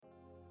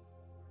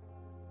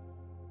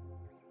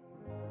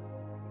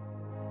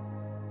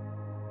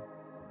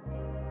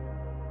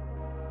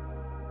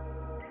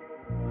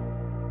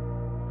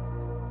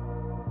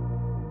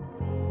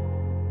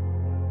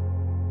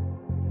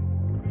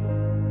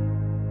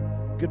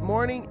Good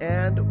morning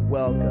and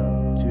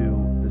welcome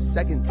to the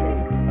second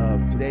take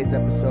of today's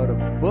episode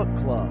of Book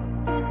Club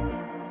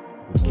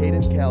with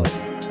Caden Kelly,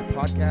 a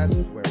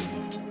podcast where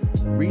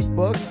we read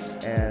books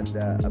and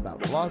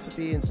about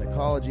philosophy and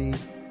psychology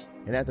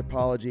and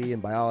anthropology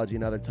and biology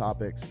and other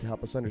topics to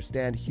help us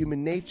understand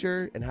human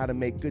nature and how to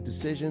make good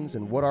decisions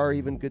and what are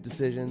even good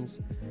decisions,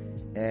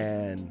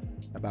 and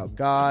about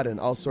God and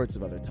all sorts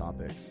of other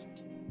topics.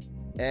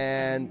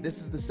 And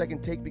this is the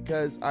second take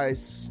because I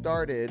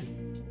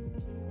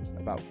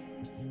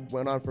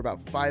went on for about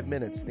 5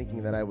 minutes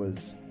thinking that I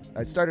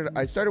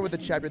started with the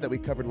chapter that we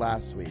covered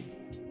last week.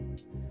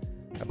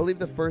 I believe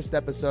the first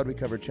episode we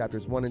covered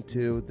chapters 1 and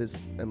 2,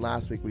 and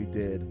last week we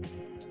did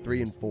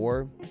 3 and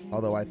 4,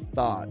 although I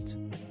thought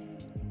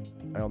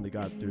I only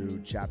got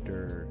through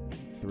chapter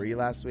 3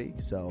 last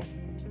week. So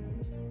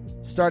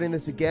starting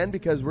this again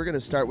because we're going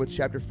to start with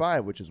chapter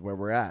 5, which is where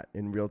we're at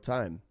in real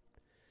time.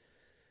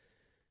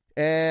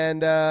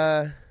 And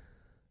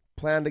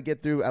plan to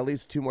get through at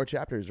least 2 more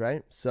chapters,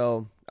 right?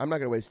 So I'm not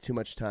going to waste too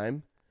much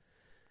time.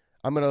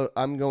 We're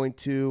going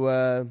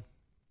to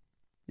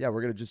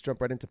just jump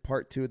right into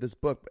part 2 of this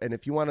book. And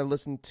if you want to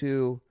listen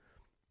to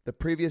the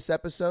previous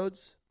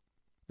episodes,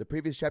 the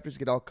previous chapters,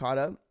 get all caught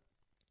up,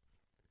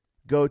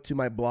 go to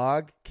my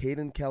blog,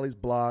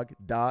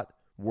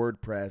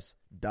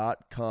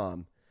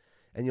 cadenkellysblog.wordpress.com,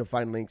 and you'll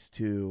find links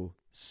to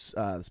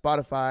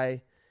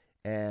Spotify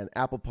and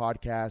Apple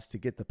Podcasts to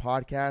get the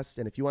podcast.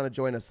 And if you want to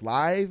join us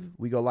live,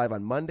 we go live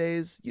on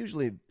Mondays.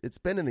 Usually it's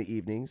been in the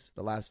evenings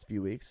the last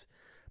few weeks,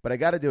 but I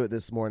got to do it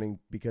this morning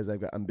because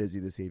I'm busy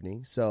this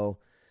evening. So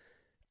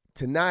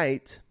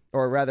tonight,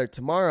 or rather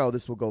tomorrow,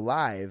 this will go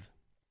live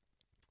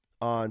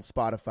on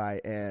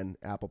Spotify and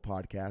Apple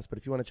Podcasts. But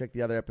if you want to check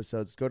the other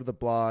episodes, go to the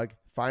blog,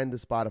 find the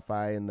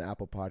Spotify and the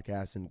Apple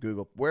Podcasts and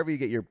Google, wherever you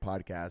get your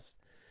podcasts,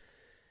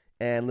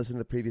 and listen to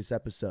the previous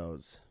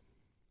episodes.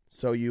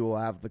 So you will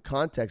have the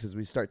context as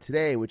we start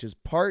today, which is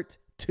part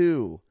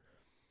 2.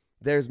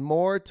 There's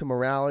more to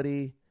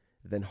morality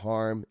than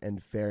harm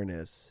and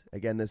fairness.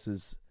 Again, this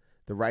is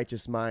The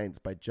Righteous Minds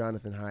by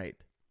Jonathan Haidt.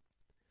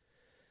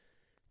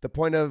 The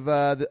point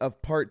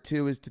of part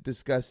 2 is to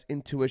discuss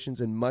intuitions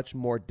in much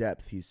more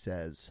depth, he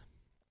says,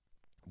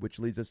 which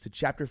leads us to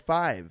chapter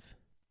 5,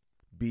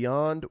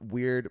 Beyond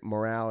Weird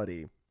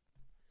Morality.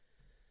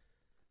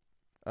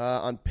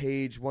 On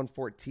page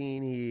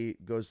 114, he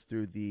goes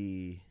through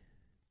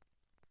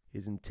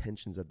his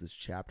intentions of this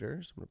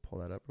chapter. So I'm going to pull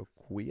that up real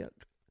quick.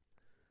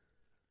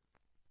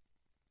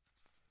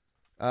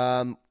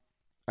 I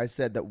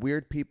said that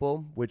weird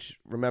people, which,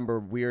 remember,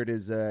 weird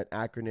is an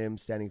acronym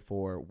standing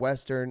for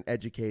Western,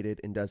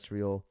 Educated,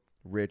 Industrial,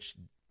 Rich,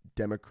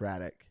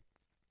 Democratic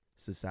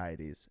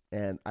Societies.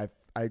 And I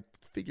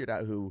figured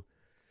out who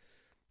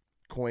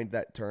coined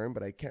that term,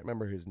 but I can't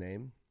remember his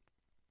name.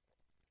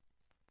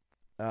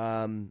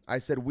 I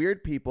said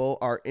weird people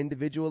are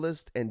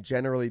individualist, and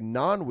generally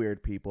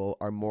non-weird people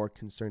are more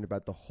concerned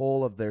about the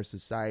whole of their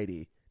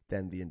society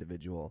than the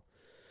individual.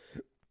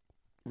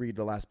 Read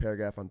the last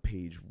paragraph on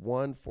page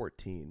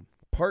 114.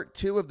 Part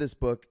 2 of this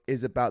book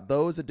is about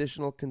those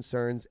additional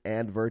concerns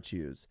and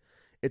virtues.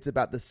 It's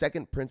about the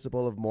second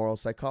principle of moral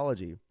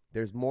psychology.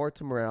 There's more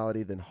to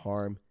morality than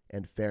harm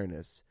and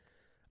fairness.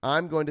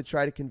 I'm going to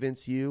try to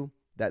convince you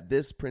that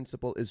this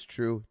principle is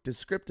true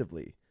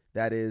descriptively.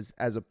 That is,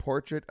 as a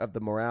portrait of the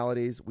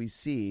moralities we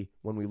see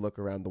when we look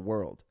around the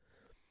world.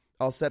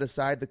 I'll set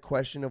aside the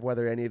question of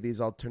whether any of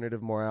these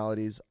alternative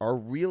moralities are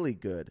really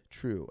good,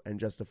 true, and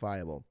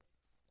justifiable.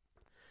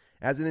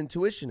 As an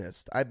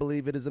intuitionist, I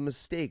believe it is a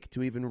mistake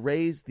to even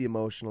raise the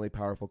emotionally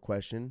powerful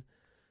question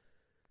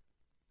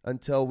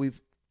until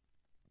we've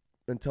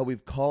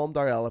calmed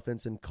our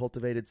elephants and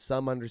cultivated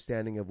some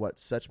understanding of what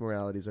such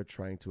moralities are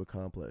trying to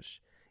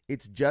accomplish.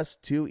 It's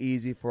just too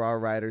easy for our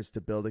writers to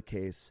build a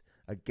case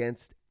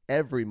against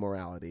every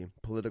morality,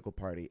 political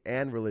party,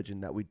 and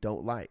religion that we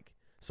don't like.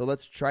 So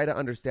let's try to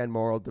understand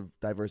moral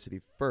diversity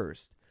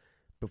first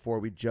before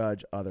we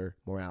judge other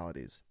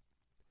moralities.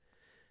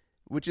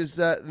 Which is,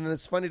 and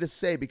it's funny to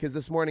say because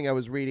this morning I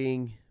was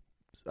reading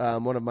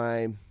one of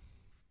my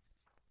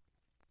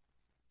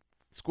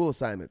school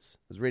assignments.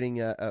 I was reading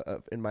in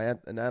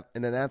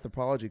an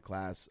anthropology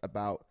class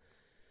about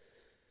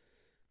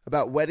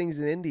weddings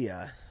in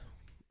India,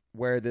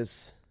 where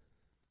this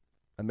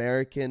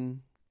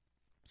American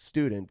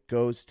student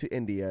goes to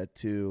India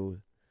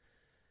to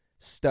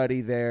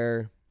study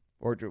there,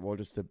 or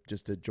just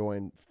to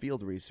join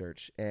field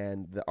research.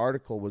 And the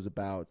article was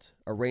about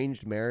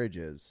arranged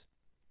marriages.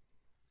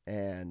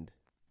 And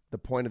the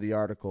point of the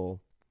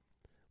article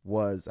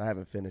was, I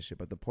haven't finished it,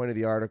 but the point of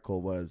the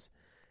article was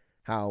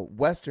how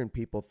Western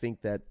people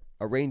think that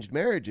arranged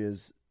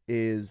marriages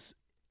is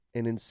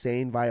an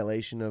insane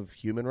violation of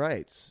human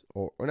rights,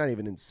 or not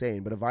even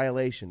insane, but a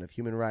violation of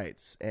human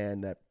rights,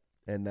 and that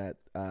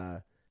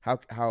how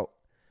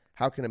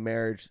can a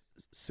marriage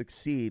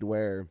succeed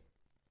where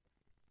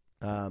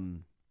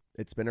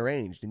it's been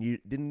arranged and you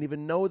didn't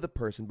even know the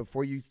person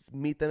before you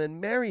meet them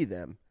and marry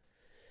them?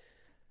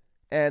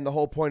 And the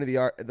whole point of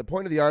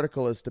the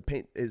article is to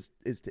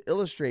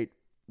illustrate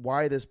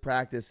why this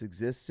practice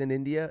exists in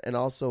India, and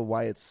also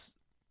why it's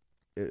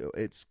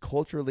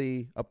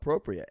culturally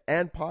appropriate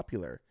and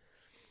popular,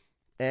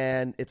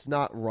 and it's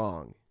not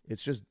wrong.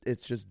 It's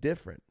just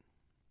different.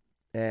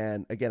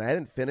 And again, I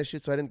didn't finish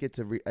it, so I didn't get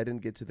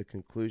to the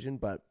conclusion.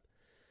 But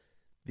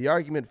the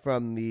argument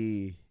from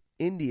the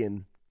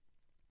Indian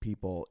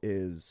people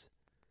is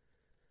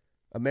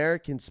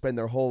Americans spend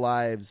their whole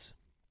lives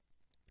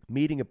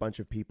meeting a bunch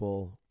of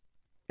people,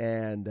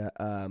 and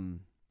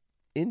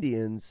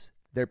Indians,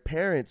 their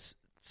parents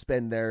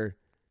spend their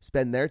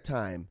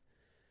time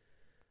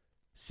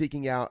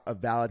seeking out a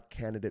valid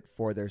candidate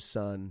for their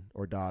son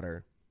or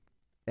daughter.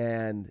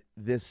 And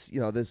this,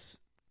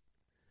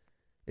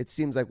 it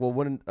seems like, well,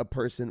 wouldn't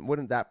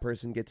that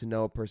person get to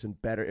know a person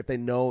better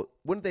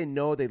wouldn't they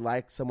know they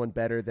like someone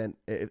better than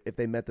if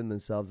they met them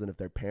themselves than if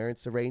their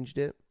parents arranged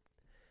it?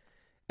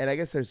 And I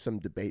guess there's some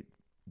debate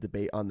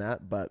on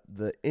that, but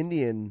the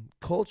Indian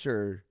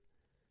culture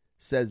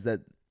says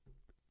that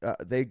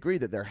they agree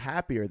that they're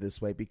happier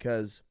this way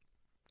because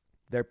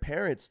their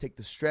parents take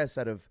the stress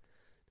out of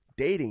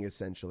dating,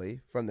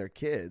 essentially, from their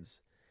kids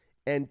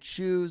and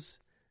choose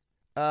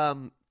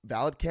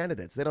valid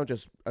candidates. They don't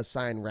just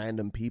assign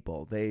random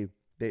people. They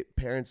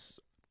parents,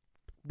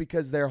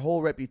 because their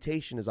whole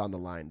reputation is on the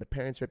line. The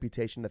parents'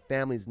 reputation, the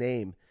family's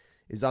name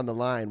is on the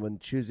line when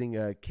choosing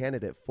a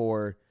candidate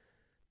for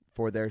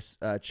their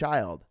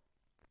child.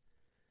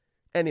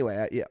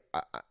 Anyway,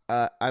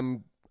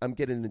 I'm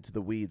getting into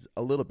the weeds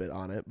a little bit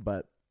on it,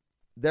 but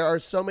there are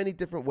so many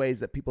different ways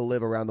that people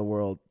live around the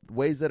world,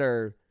 ways that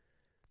are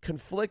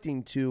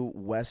conflicting to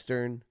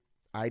Western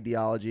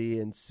ideology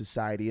and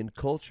society and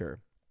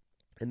culture.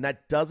 And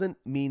that doesn't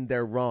mean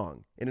they're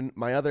wrong. In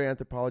my other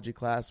anthropology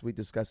class, we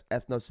discussed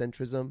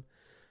ethnocentrism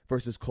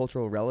versus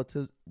cultural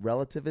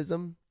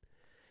relativism.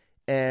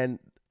 And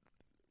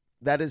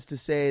that is to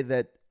say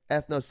that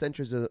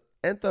ethnocentrism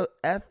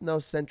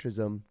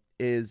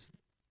is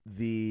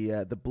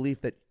the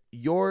belief that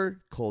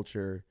your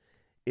culture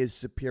is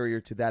superior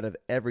to that of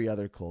every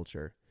other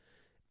culture.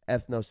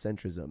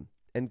 Ethnocentrism.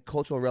 And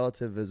cultural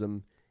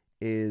relativism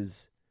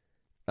is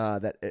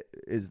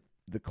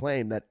the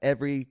claim that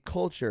every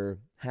culture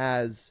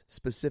has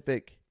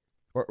specific,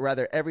 or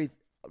rather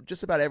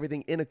just about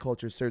everything in a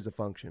culture serves a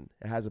function.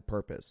 It has a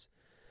purpose.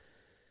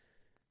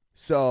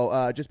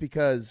 So just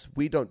because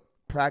we don't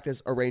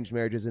practice arranged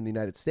marriages in the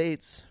United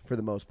States, for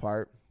the most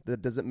part,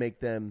 that doesn't make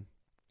them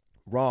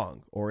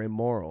wrong or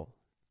immoral.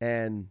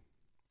 And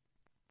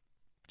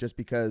just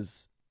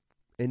because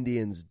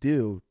Indians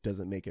do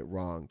doesn't make it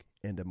wrong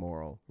and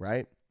immoral,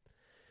 right?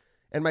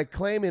 And my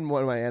claim in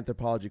one of my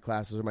anthropology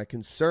classes, or my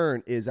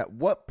concern, is at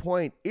what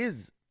point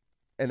is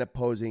an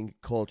opposing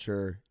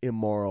culture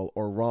immoral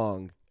or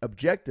wrong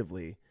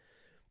objectively?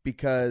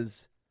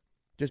 Because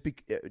just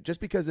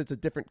because it's a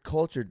different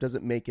culture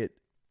doesn't make it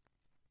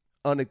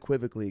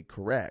unequivocally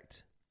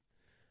correct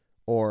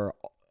or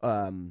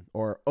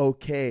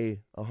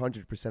okay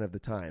 100% of the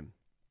time.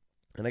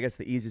 And I guess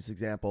the easiest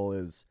example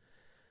is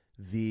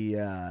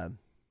the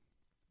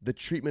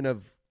treatment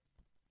of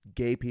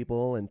gay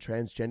people and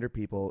transgender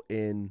people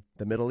in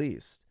the Middle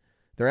East.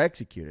 They're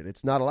executed.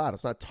 It's not allowed.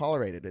 It's not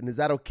tolerated. And is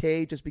that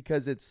okay just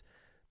because it's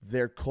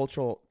their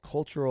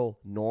cultural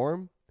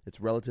norm?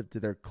 It's relative to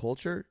their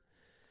culture?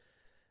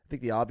 I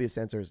think the obvious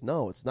answer is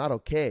no, it's not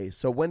okay.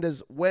 So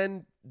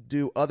when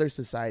do other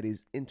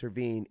societies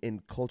intervene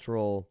in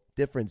cultural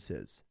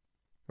differences?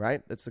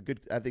 Right?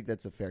 I think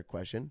that's a fair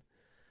question.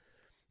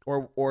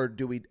 Or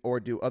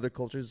do other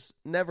cultures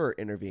never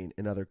intervene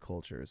in other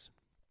cultures?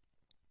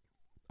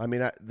 I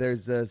mean,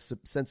 there's a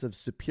sense of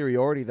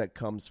superiority that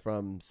comes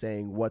from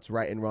saying what's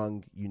right and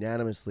wrong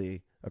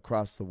unanimously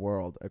across the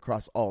world,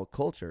 across all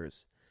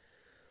cultures.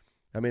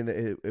 I mean,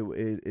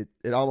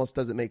 it almost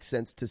doesn't make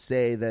sense to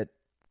say that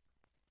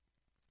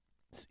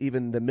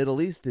even the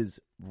Middle East is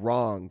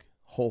wrong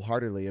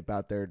wholeheartedly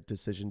about their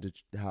decision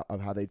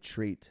of how they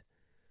treat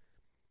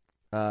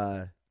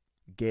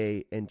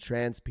gay and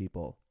trans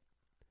people.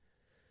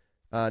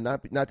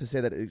 Not to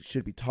say that it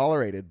should be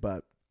tolerated,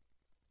 but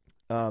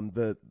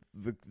the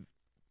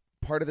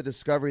part of the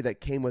discovery that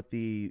came with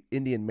the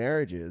Indian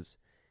marriages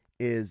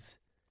is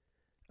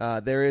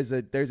there's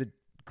a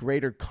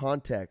greater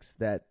context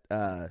that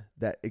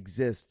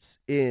exists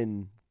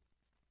in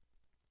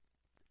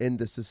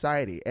the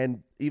society.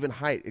 And even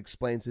Haidt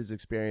explains his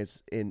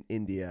experience in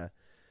India.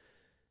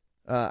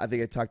 I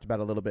think I talked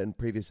about a little bit in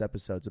previous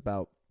episodes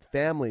about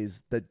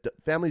families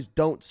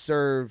don't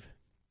serve.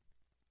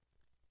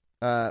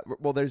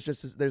 Well,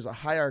 there's a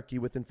hierarchy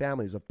within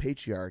families of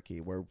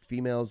patriarchy where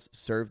females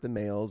serve the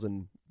males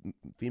and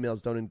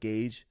females don't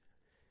engage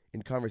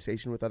in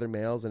conversation with other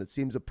males, and it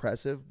seems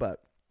oppressive.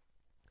 But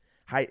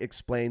Haidt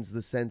explains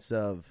the sense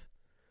of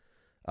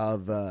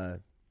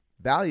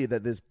value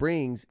that this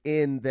brings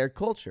in their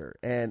culture,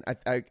 and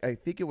I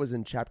think it was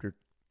in chapter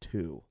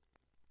 2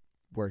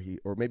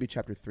 or maybe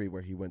chapter 3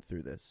 where he went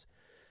through this.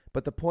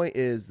 But the point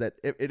is that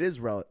it is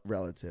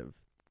relative.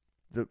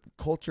 The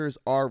cultures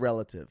are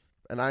relative.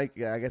 And I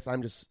guess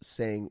I'm just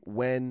saying,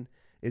 when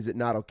is it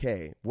not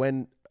okay?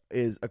 When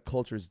is a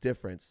culture's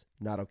difference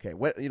not okay?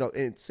 What,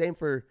 and same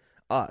for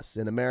us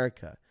in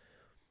America.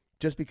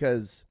 Just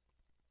because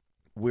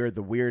we're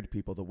the weird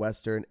people, the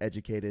Western,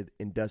 educated,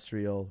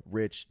 industrial,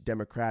 rich,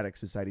 democratic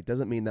society,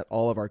 doesn't mean that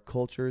all of our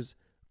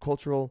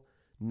cultural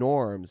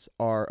norms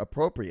are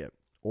appropriate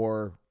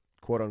or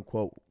quote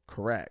unquote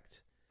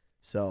correct.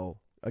 So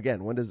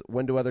again,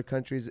 when do other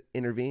countries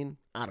intervene?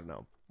 I don't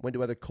know. When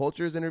do other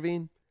cultures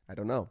intervene? I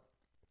don't know.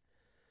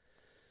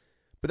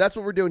 But that's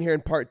what we're doing here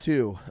in part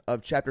 2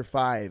 of chapter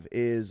 5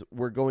 is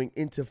we're going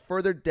into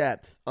further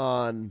depth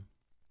on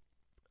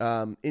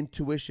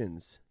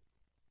intuitions.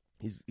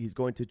 He's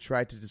going to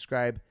try to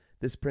describe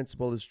this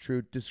principle as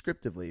true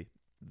descriptively,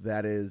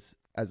 that is,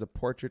 as a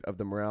portrait of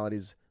the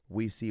moralities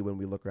we see when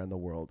we look around the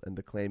world. And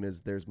the claim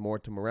is there's more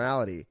to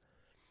morality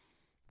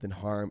than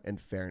harm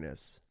and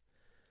fairness.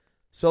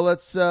 So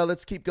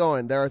let's keep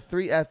going. There are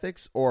 3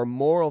 ethics or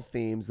moral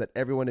themes that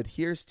everyone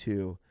adheres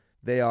to.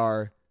 They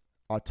are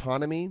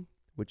autonomy,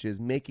 which is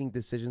making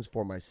decisions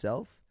for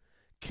myself,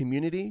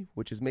 community,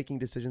 which is making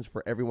decisions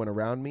for everyone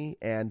around me,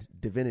 and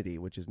divinity,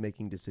 which is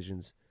making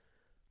decisions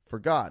for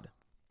God.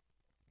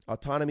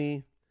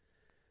 Autonomy,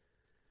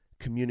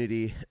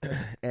 community,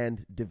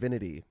 and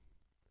divinity.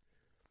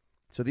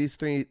 So these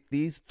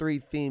three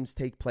themes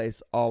take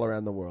place all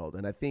around the world.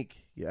 And I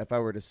think if I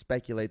were to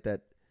speculate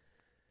that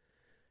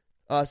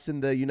us in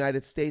the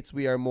United States,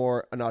 we are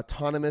more an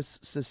autonomous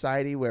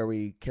society where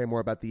we care more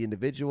about the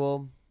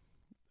individual.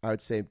 I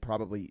would say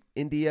probably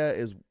India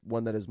is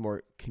one that is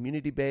more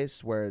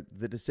community-based, where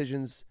the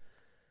decisions,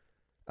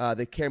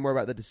 they care more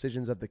about the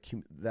decisions of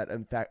that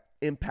in fact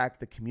impact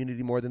the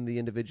community more than the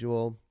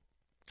individual.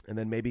 And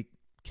then maybe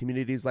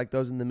communities like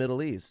those in the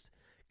Middle East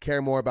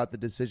care more about the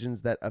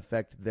decisions that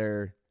affect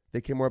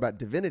they care more about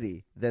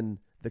divinity than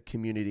the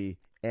community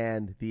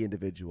and the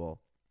individual.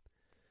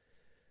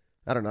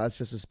 I don't know. That's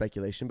just a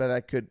speculation, but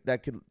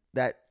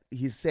that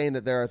he's saying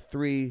that there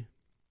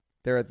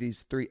are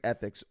these 3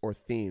 ethics or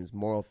themes,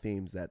 moral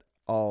themes that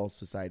all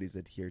societies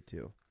adhere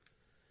to.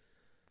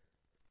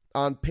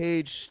 On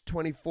page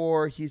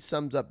 24, he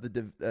sums up the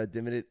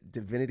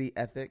divinity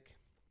ethic.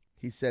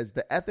 He says,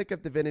 the ethic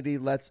of divinity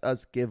lets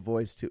us give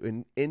voice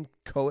to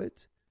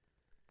inchoate.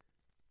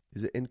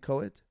 Is it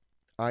inchoate?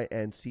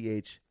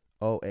 Inchoate.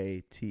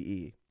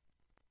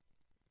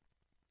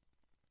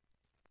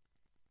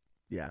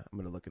 Yeah, I'm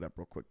going to look it up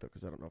real quick, though,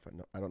 because I don't know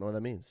what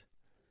that means.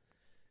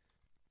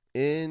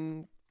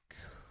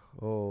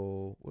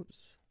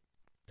 Whoops.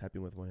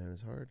 Typing with one hand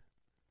is hard.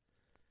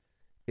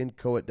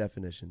 Inchoate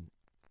definition.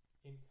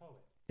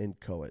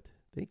 Inchoate.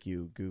 Thank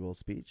you, Google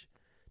Speech.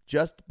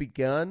 Just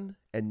begun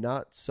and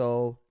not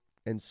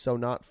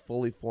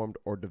fully formed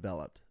or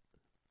developed.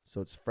 So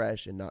it's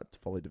fresh and not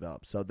fully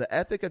developed. So the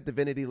ethic of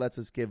divinity lets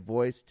us give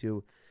voice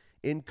to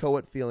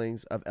inchoate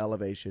feelings of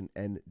elevation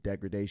and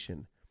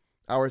degradation,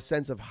 our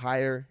sense of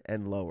higher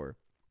and lower.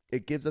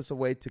 It gives us a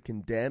way to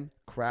condemn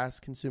crass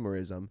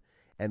consumerism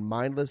and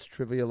mindless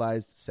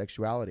trivialized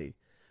sexuality.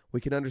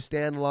 We can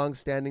understand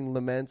long-standing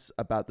laments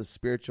about the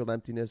spiritual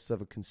emptiness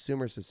of a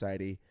consumer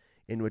society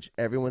in which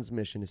everyone's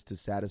mission is to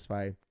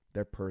satisfy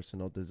their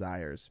personal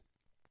desires.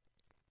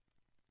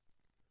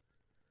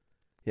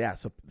 Yeah,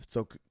 so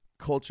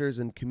cultures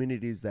and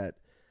communities that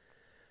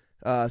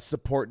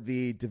support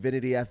the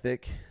divinity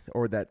ethic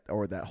or that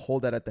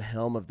hold that at the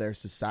helm of their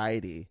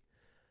society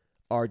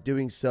are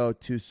doing so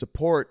to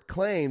support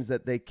claims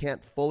that they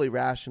can't fully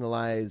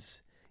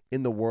rationalize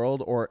in the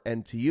world,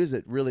 and to use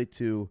it really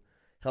to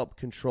help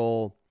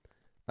control,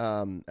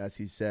 as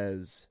he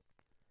says,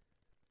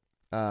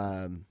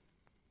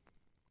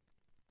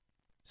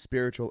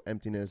 spiritual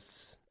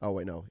emptiness.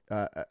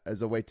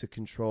 As a way to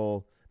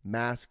control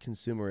mass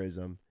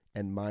consumerism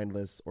and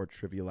mindless or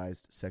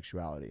trivialized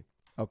sexuality.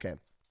 Okay.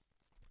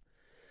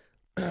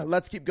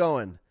 Let's keep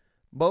going.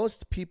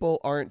 Most people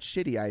aren't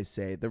shitty, I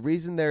say. The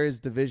reason there is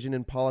division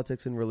in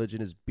politics and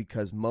religion is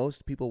because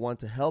most people want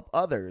to help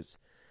others,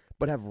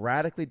 but have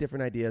radically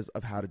different ideas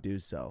of how to do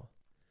so.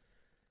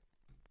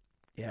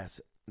 Yes,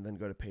 and then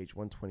go to page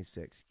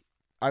 126.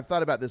 I've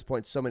thought about this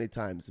point so many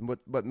times, and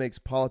what makes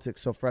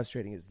politics so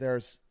frustrating is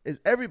just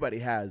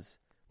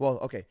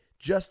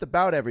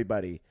about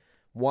everybody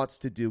wants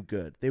to do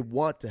good. They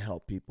want to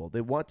help people.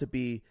 They want to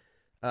be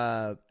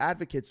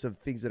advocates of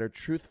things that are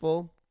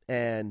truthful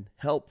and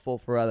helpful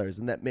for others,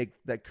 and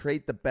that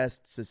create the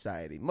best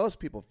society. Most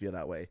people feel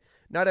that way.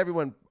 Not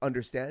everyone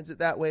understands it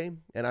that way,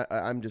 and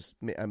I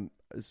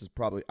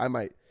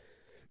might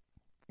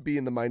be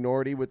in the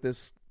minority with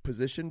this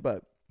position,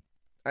 but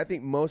I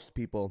think most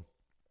people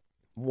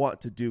want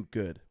to do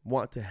good,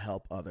 want to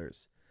help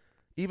others.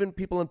 Even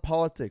people in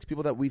politics,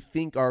 people that we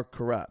think are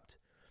corrupt.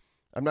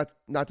 I'm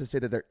not to say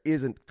that there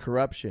isn't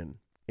corruption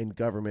in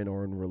government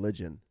or in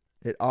religion.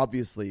 It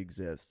obviously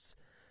exists.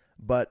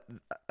 But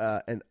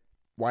and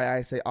why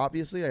I say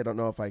obviously, I don't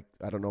know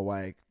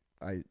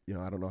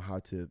how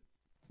to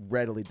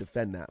readily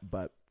defend that.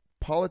 But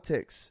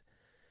politics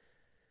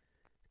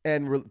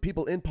and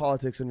people in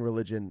politics and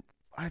religion,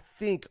 I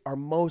think, are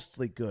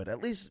mostly good.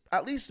 At least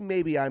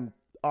maybe I'm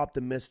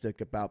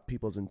optimistic about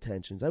people's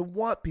intentions. I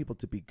want people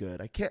to be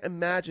good. I can't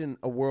imagine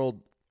a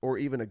world or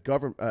even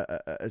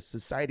a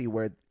society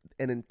where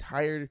an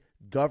entire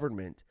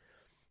government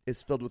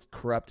is filled with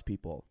corrupt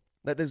people.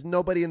 That there's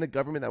nobody in the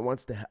government that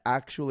wants to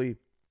actually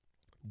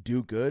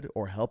do good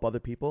or help other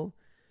people,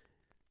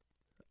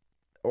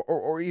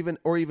 or even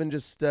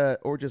just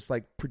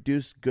like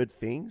produce good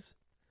things.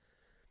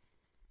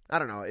 I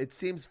don't know. It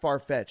seems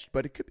far-fetched,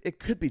 but it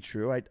could be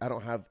true. I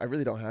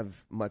really don't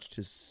have much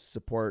to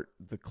support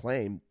the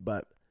claim,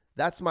 but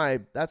that's my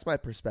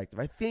perspective.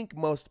 I think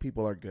most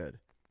people are good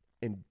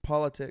in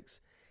politics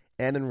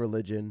and in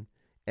religion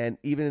and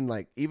even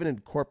in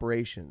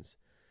corporations,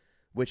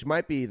 which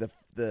might be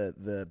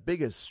the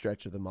biggest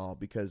stretch of them all,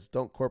 because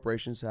don't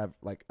corporations have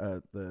like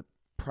the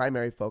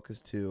primary focus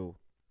to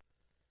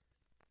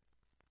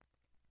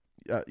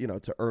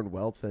to earn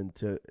wealth and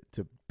to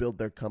build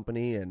their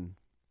company and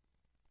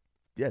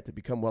to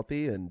become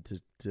wealthy and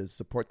to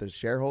support their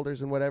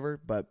shareholders and whatever.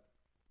 But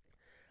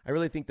I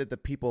really think that the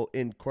people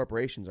in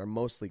corporations are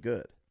mostly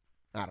good.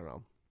 I don't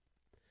know.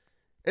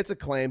 It's a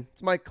claim.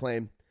 It's my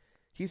claim.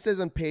 He says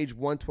on page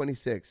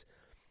 126,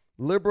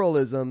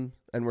 liberalism,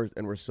 and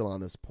we're still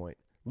on this point.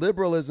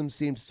 Liberalism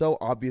seems so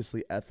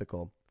obviously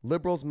ethical.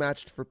 Liberals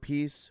matched for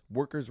peace,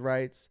 workers'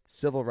 rights,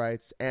 civil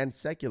rights, and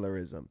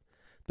secularism.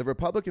 The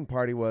Republican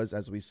Party was,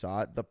 as we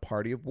saw it, the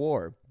party of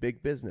war,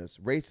 big business,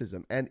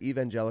 racism, and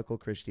evangelical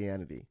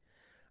Christianity.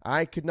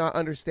 I could not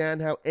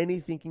understand how any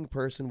thinking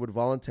person would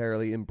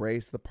voluntarily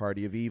embrace the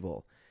party of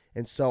evil,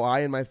 and so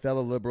I and my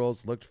fellow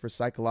liberals looked for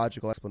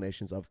psychological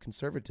explanations of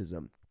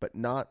conservatism, but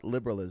not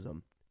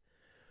liberalism.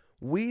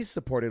 We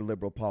supported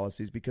liberal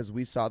policies because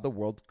we saw the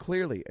world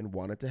clearly and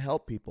wanted to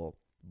help people,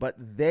 but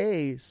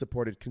they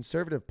supported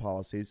conservative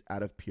policies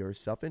out of pure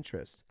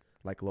self-interest,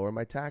 like lower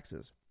my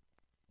taxes,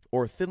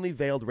 or thinly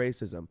veiled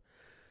racism,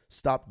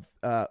 stop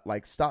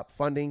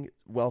funding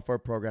welfare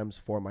programs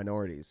for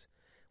minorities.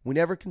 We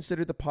never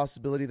considered the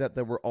possibility that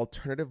there were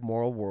alternative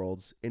moral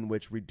worlds in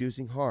which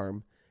reducing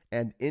harm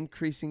and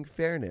increasing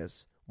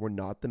fairness were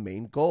not the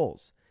main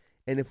goals.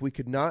 And if we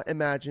could not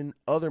imagine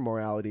other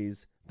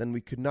moralities, then we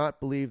could not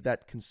believe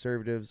that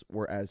conservatives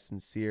were as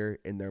sincere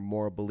in their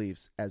moral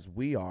beliefs as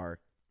we are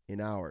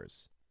in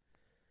ours.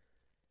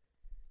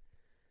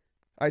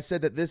 I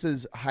said that this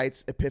is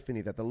Haidt's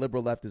epiphany, that the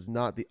liberal left is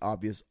not the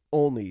obvious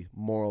only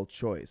moral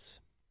choice.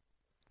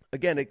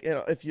 Again,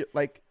 if you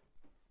like,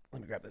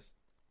 let me grab this.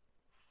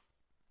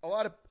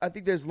 I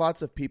think there's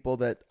lots of people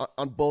that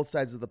on both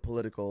sides of the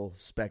political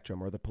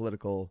spectrum or the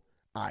political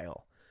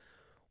aisle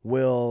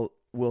will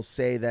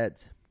say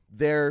that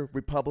they're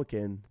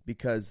Republican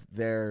because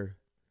their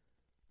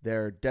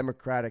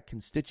Democratic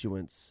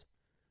constituents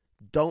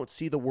don't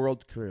see the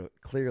world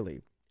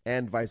clearly,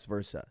 and vice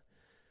versa.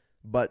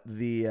 But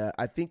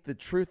I think the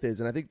truth is,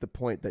 and I think the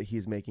point that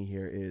he's making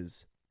here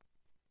is,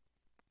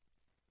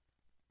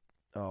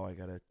 I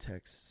got a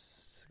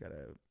text. I'm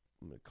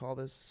going to call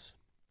this.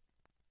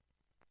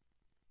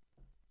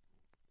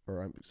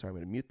 I'm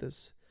going to mute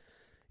this.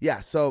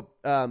 Yeah, so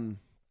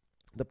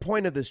the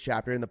point of this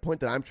chapter and the point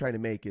that I'm trying to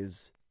make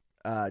is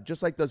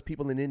just like those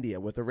people in India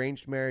with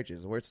arranged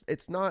marriages, where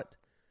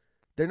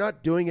they're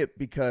not doing it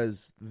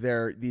because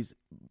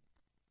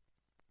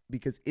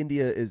because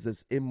India is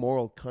this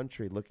immoral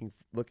country looking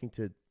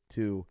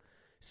to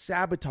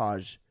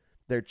sabotage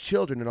their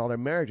children and all their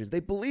marriages.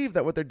 They believe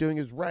that what they're doing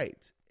is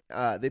right.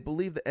 They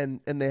believe that,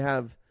 and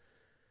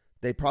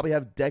they probably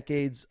have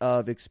decades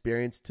of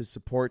experience to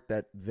support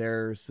that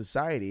their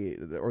society,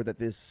 or that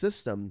this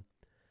system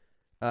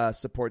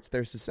supports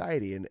their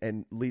society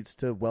and leads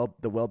to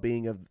the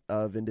well-being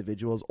of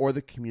individuals or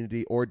the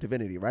community or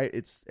divinity, right?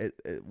 It's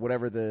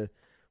whatever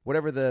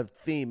the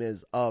theme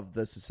is of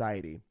the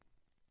society.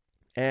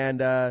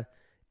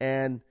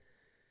 And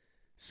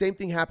same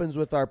thing happens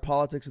with our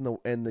politics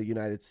in the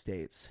United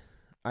States.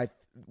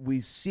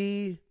 We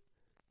see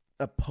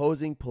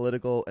opposing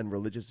political and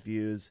religious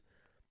views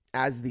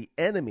as the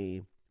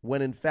enemy,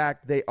 when in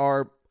fact they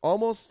are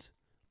almost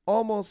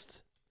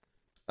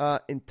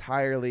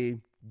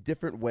entirely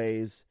different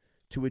ways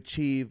to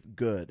achieve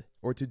good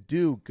or to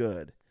do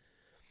good.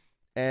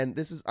 And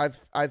this is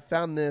I've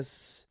found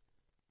this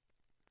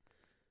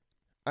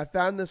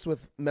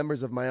with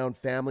members of my own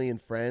family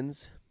and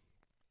friends.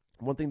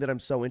 One thing that I'm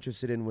so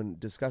interested in when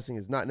discussing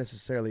is not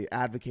necessarily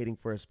advocating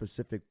for a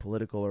specific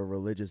political or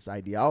religious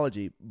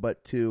ideology,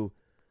 but to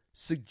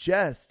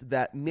suggest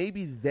that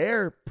maybe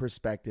their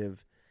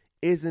perspective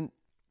isn't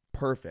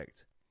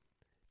perfect.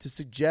 To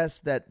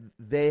suggest that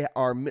there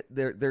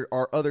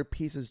are other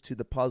pieces to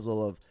the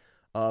puzzle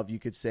of you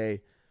could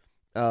say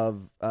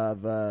of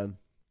the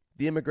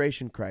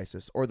immigration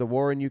crisis, or the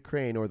war in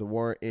Ukraine, or the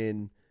war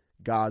in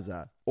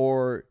Gaza,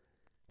 or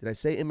did I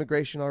say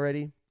immigration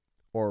already?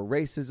 Or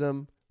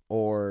racism,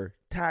 or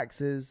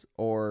taxes,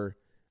 or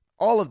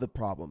all of the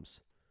problems.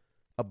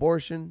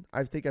 Abortion,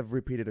 I think I've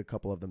repeated a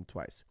couple of them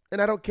twice.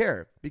 And I don't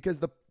care, because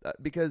I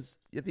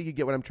think you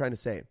get what I'm trying to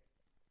say.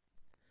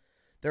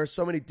 There are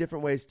so many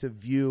different ways to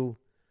view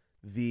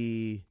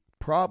the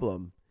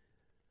problem,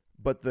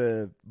 but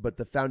the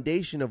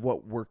foundation of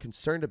what we're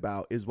concerned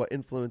about is what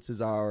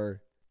influences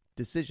our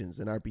decisions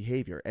and our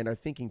behavior and our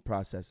thinking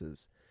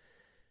processes.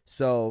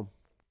 So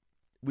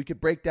we could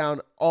break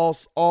down all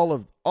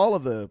of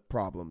the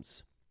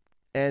problems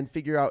and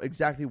figure out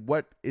exactly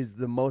what is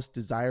the most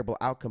desirable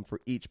outcome for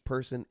each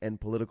person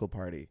and political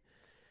party.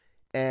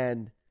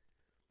 And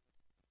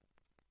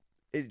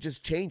it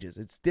just changes.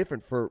 It's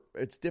different for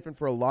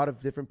a lot of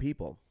different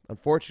people.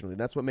 Unfortunately,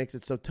 that's what makes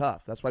it so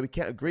tough. That's why we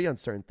can't agree on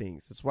certain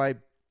things. That's why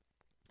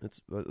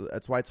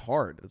it's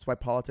hard. That's why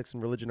politics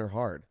and religion are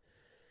hard.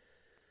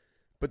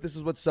 But this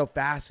is what's so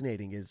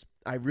fascinating is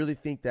I really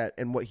think that,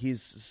 and what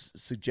he's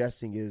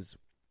suggesting is,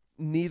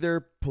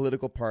 neither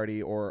political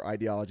party or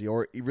ideology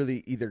or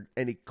really either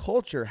any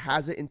culture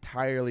has it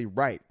entirely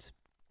right.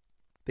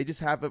 They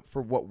just have it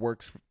for what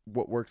works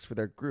for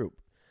their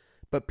group.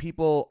 But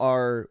people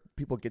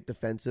get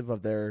defensive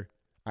of their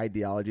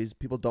ideologies.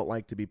 People don't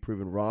like to be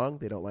proven wrong.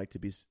 They don't like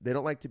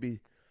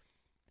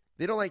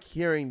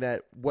hearing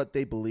that what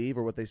they believe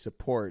or what they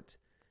support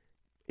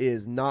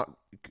is not,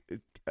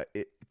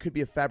 it could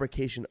be a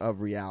fabrication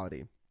of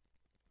reality.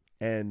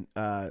 And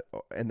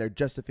their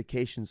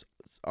justifications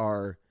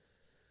are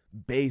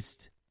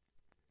based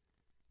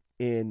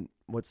in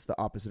what's the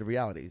opposite of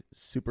reality?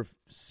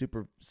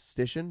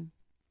 Superstition.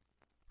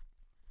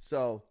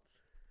 So,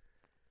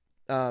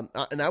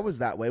 and I was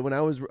that way when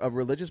I was a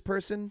religious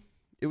person.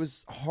 It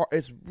was hard.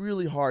 It's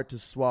really hard to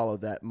swallow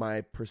that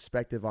my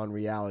perspective on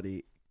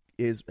reality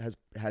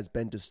has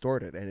been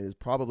distorted, and it is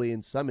probably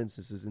in some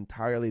instances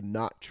entirely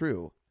not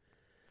true.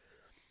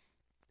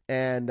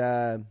 And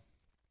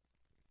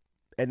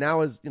now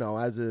as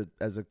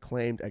a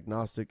claimed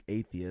agnostic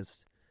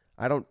atheist,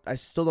 I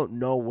still don't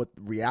know what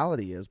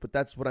reality is, but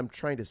that's what I'm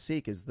trying to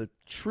seek, is the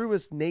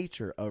truest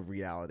nature of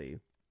reality.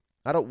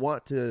 I don't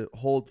want to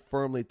hold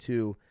firmly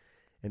to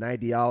an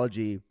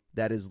ideology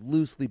that is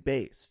loosely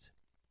based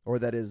or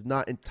that is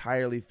not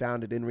entirely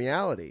founded in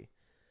reality.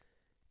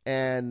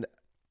 And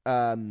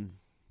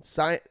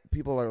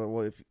people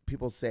are, if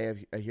people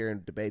say, I hear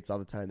in debates all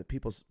the time that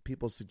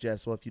people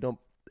suggest, well, if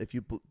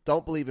you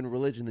don't believe in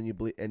religion, then you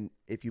believe, and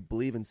if you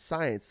believe in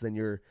science, then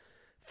your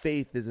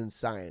faith is in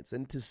science.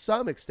 And to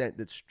some extent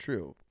that's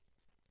true,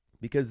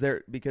 because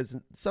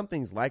some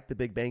things like the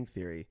Big Bang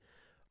Theory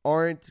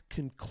aren't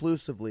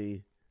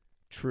conclusively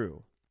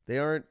true.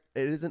 It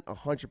isn't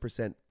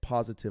 100%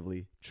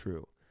 positively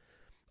true.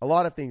 A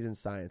lot of things in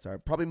science are.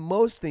 Probably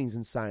most things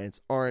in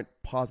science aren't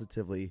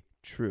positively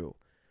true.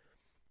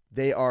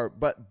 They are,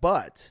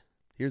 but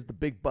here's the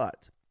big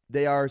but.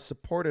 They are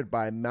supported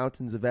by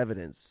mountains of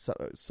evidence,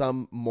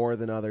 some more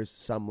than others,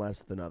 some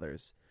less than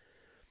others.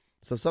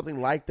 So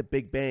something like the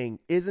Big Bang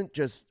isn't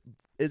just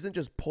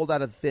pulled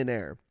out of thin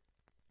air.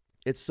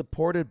 It's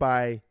supported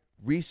by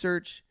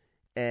research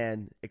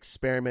and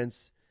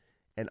experiments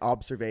and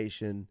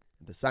observation,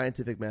 the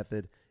scientific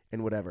method,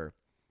 and whatever.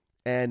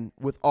 And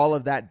with all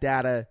of that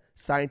data,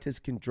 scientists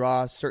can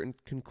draw certain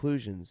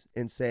conclusions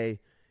and say,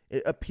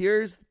 it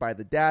appears by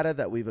the data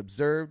that we've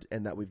observed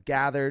and that we've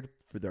gathered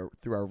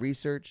through our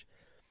research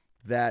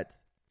that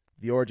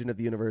the origin of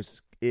the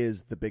universe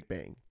is the Big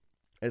Bang.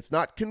 It's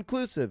not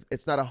conclusive.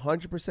 It's not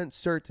 100%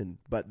 certain,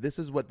 but this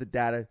is what the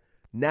data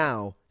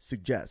now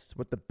suggests,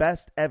 what the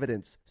best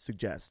evidence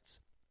suggests.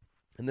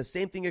 And the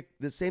same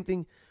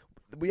thing,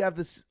 we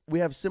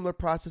have similar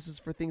processes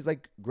for things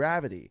like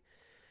gravity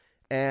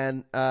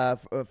and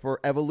for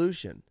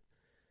evolution,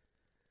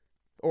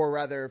 or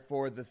rather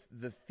for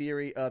the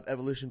theory of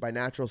evolution by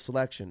natural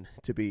selection,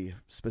 to be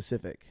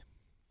specific.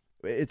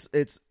 It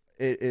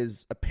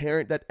is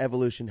apparent that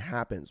evolution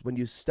happens when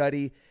you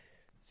study.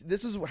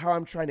 This is how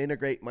I'm trying to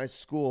integrate my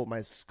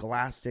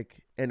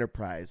scholastic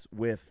enterprise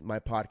with my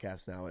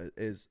podcast now,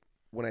 is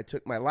when I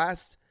took my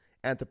last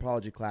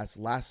anthropology class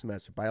last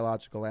semester,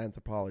 biological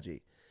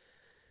anthropology,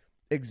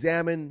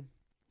 examine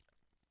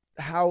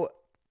how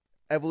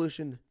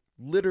evolution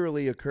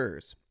literally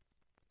occurs.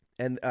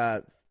 And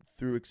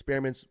through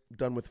experiments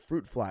done with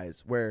fruit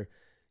flies, where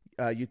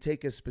you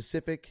take a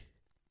specific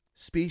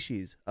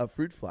species of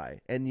fruit fly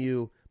and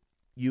you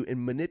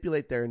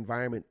manipulate their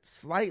environment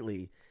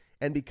slightly,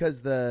 and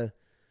because the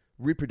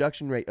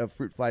reproduction rate of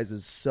fruit flies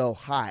is so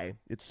high,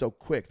 it's so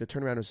quick, the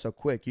turnaround is so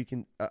quick,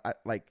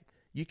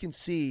 you can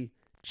see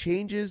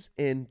changes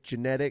in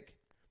genetic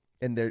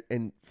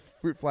and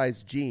fruit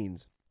flies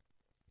genes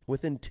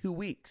within 2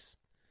 weeks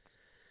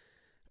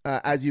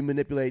as you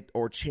manipulate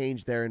or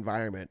change their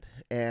environment,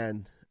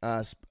 and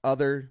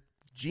other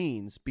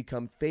genes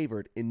become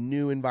favored in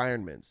new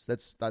environments.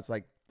 That's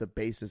like the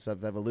basis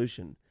of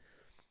evolution.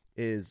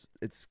 It's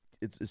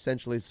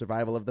essentially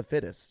survival of the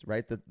fittest,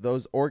 right?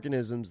 Those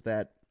organisms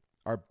that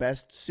are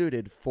best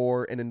suited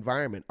for an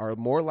environment are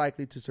more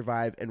likely to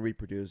survive and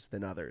reproduce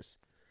than others.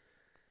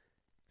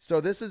 So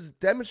this is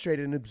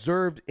demonstrated and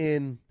observed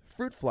in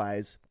fruit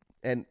flies,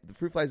 and the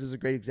fruit flies is a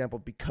great example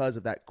because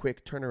of that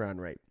quick turnaround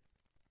rate.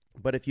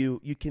 But if you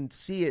can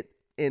see it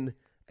in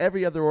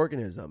every other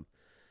organism,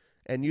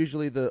 and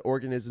usually the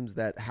organisms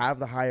that have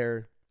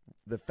the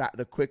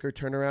quicker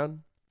turnaround,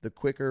 the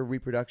quicker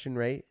reproduction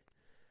rate,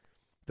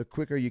 the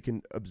quicker you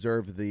can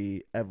observe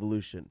the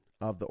evolution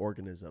of the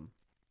organism.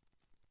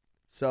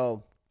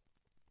 So,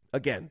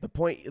 again, the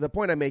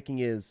point I'm making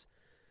is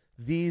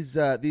these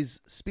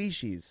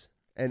species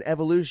and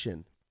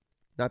evolution,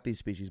 not these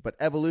species, but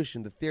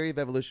evolution, the theory of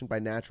evolution by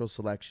natural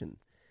selection,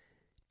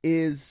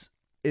 is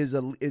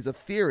a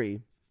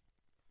theory,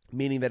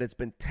 meaning that it's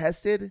been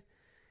tested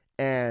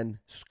and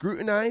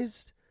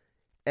scrutinized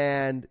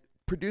and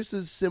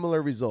produces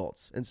similar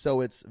results. And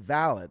so it's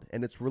valid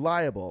and it's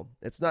reliable.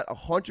 It's not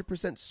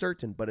 100%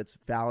 certain, but it's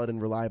valid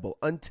and reliable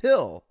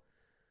until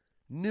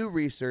new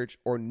research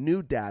or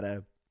new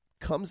data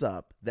comes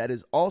up that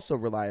is also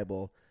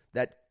reliable,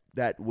 that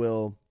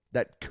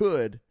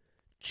could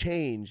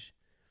change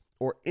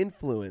or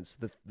influence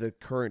the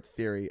current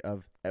theory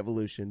of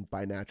evolution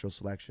by natural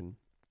selection.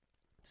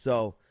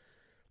 So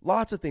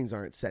lots of things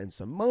aren't set in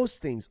stone.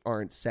 Most things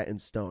aren't set in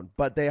stone,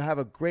 but they have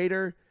a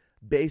greater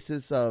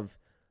basis of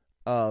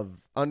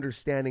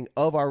understanding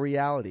of our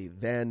reality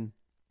than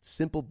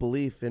simple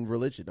belief in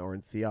religion or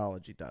in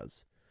theology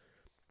does.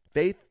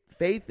 Faith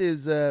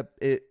is a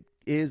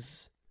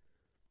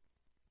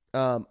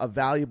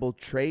valuable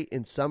trait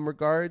in some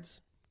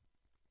regards.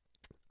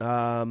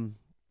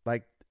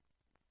 Like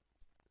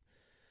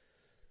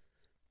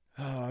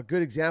a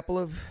good example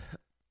of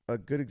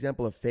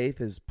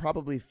faith is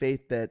probably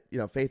faith that,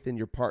 faith in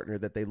your partner,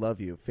 that they love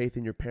you, faith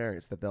in your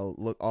parents, that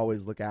they'll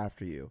always look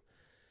after you.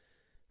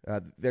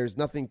 There's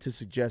nothing to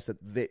suggest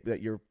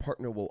that your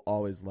partner will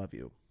always love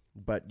you,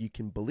 but you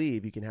can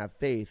have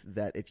faith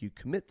that if you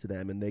commit to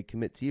them and they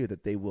commit to you,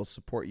 that they will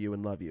support you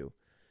and love you.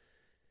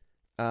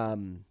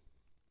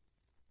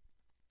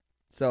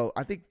 So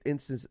I think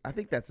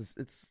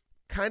it's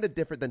kind of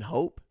different than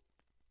hope,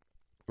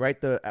 right?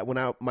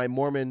 My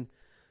Mormon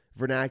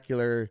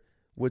vernacular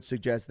would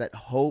suggest that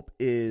hope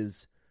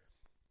is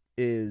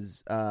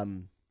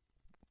believing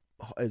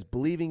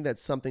that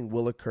something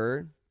will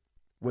occur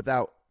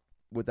without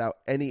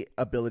any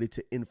ability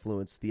to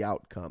influence the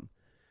outcome.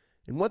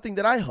 And one thing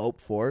that I hope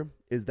for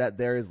is that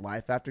there is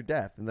life after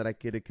death, and that I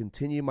get to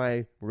continue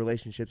my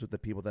relationships with the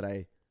people that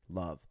I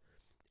love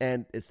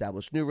and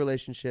establish new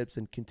relationships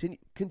and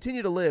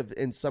continue to live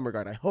in some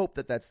regard. I hope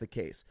that that's the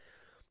case.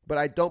 But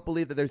I don't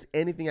believe that there's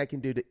anything I can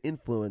do to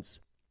influence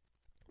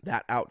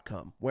that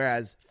outcome.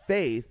 Whereas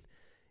faith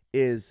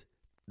is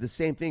the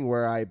same thing,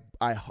 where I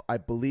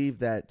believe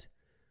that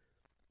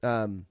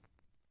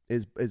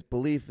is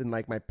belief in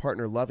like my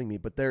partner loving me,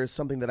 but there is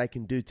something that I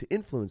can do to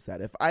influence that.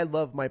 If I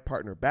love my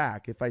partner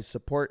back, if I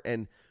support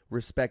and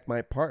respect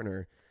my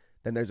partner,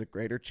 then there's a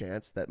greater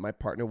chance that my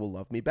partner will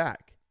love me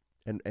back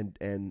and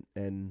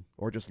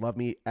or just love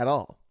me at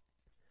all.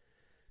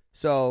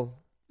 So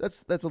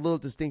that's a little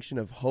distinction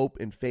of hope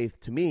and faith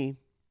to me.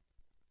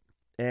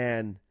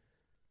 And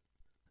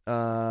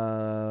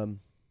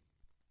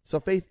so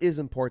faith is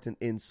important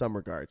in some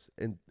regards,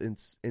 in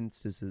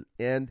instances,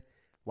 and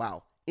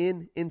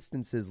in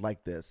instances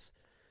like this,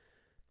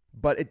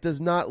 but it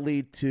doesn't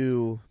lead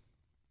to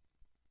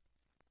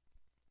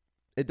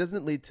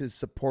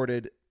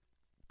supported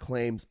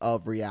claims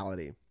of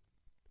reality.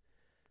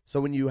 So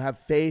when you have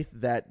faith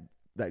that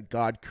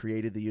God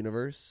created the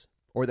universe,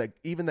 or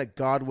that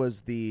God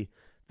was the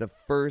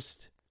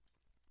first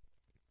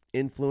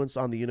influence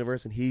on the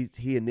universe and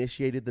he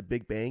initiated the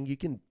Big Bang, you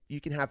can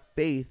have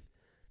faith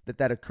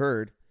that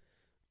occurred,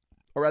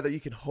 or rather you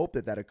can hope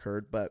that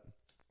occurred, but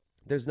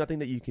there's nothing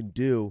that you can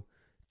do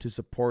to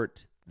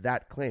support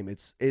that claim.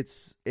 It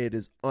is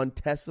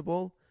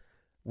untestable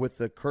with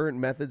the current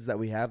methods that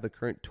we have, the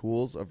current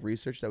tools of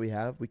research that we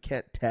have. We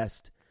can't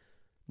test.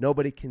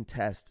 Nobody can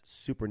test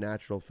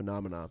supernatural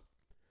phenomena.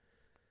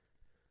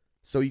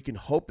 So you can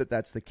hope that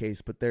that's the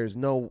case, but there's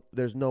no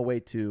way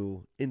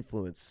to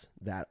influence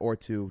that or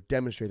to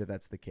demonstrate that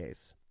that's the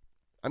case.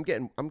 I'm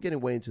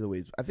getting way into the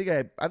weeds. I think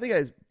I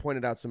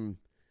pointed out some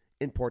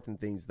important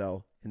things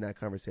though in that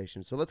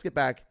conversation. So let's get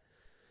back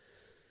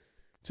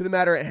to the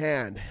matter at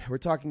hand. We're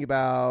talking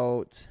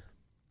about,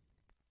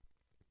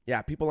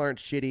 people aren't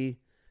shitty.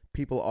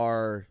 People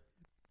are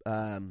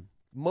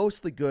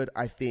mostly good,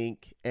 I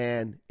think,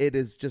 and it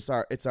is just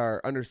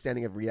our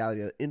understanding of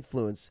reality that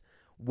influence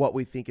what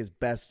we think is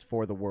best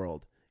for the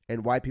world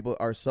and why people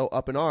are so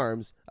up in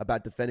arms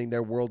about defending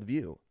their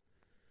worldview.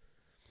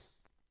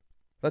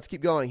 Let's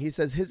keep going. He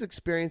says his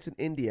experience in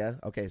India.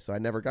 Okay, so I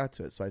never got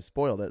to it, so I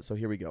spoiled it. So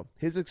here we go.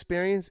 His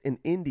experience in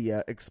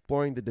India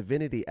exploring the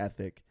divinity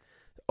ethic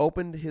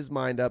opened his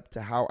mind up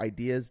to how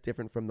ideas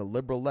different from the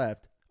liberal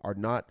left are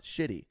not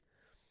shitty.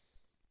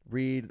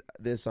 Read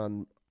this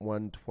on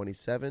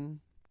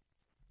 127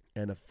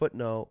 and a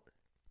footnote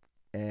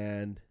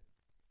and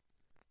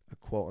a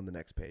quote on the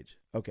next page.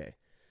 Okay.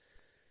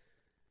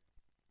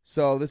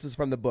 So this is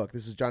from the book.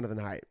 This is Jonathan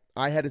Haidt.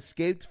 I had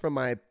escaped from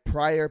my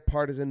prior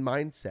partisan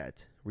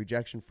mindset,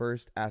 rejection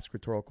first, ask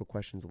rhetorical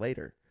questions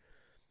later,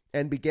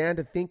 and began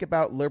to think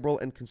about liberal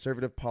and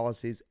conservative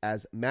policies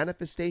as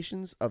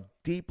manifestations of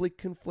deeply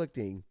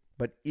conflicting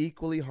but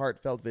equally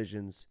heartfelt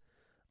visions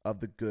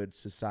of the good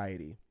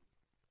society.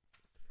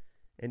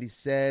 And he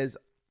says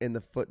in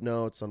the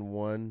footnotes on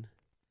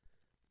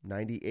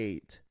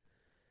 198,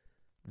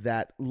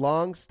 that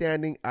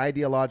long-standing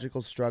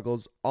ideological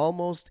struggles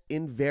almost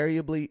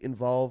invariably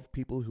involve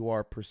people who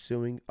are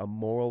pursuing a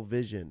moral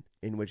vision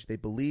in which they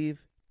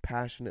believe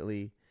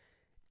passionately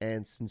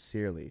and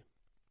sincerely.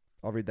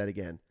 I'll read that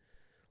again.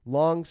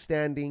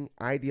 Long-standing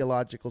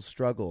ideological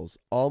struggles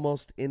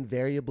almost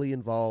invariably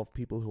involve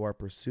people who are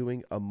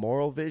pursuing a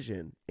moral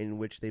vision in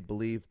which they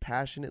believe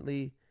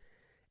passionately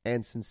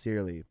and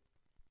sincerely.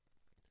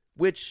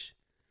 Which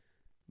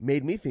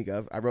made me think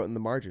of, I wrote in the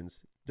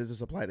margins, does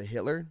this apply to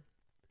Hitler?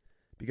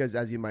 Because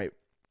as you might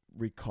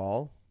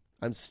recall,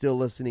 I'm still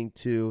listening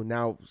to,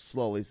 now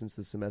slowly since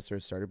the semester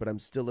has started, but I'm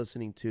still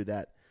listening to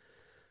that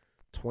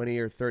 20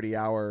 or 30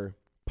 hour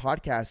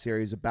podcast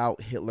series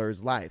about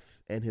Hitler's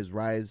life and his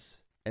rise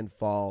and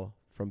fall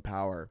from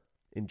power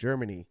in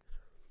Germany.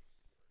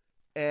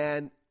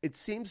 And it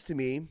seems to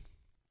me,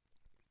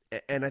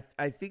 and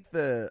I think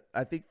the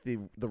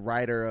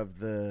writer of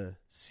the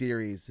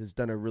series has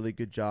done a really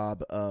good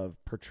job of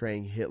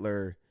portraying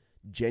Hitler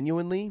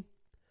genuinely,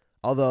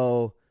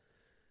 although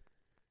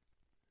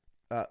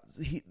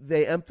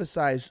they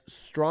emphasize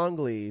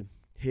strongly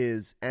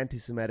his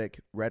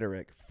anti-Semitic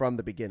rhetoric from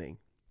the beginning.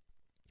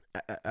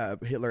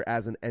 Hitler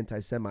as an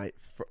anti-Semite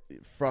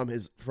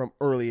from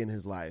early in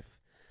his life,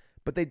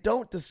 but they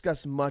don't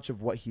discuss much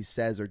of what he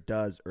says or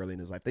does early in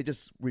his life. They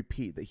just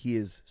repeat that he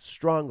is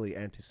strongly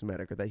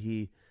anti-Semitic, or that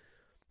he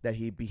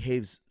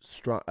behaves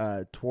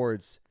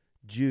towards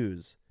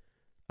Jews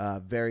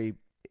very,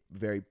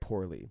 very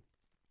poorly.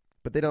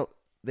 But they don't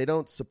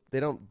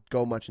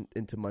go much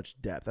into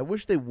much depth. I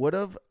wish they would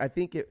have. I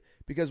think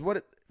because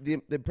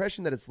the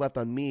impression that it's left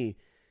on me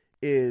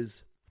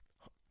is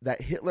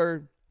that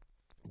Hitler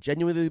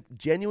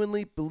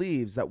genuinely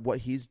believes that what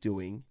he's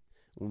doing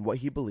and what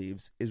he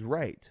believes is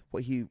right.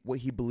 What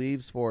he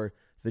believes for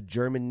the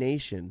German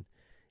nation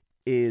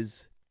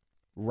is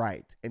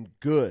right and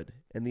good,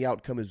 and the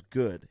outcome is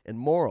good and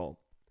moral.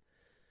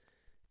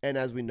 And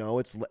as we know,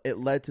 it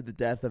led to the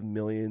death of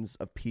millions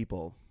of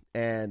people,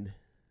 and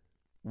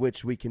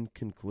which we can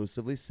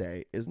conclusively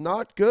say is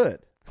not good.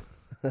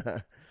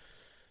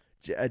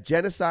 A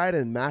genocide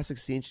and mass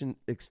extinction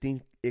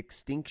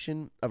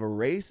of a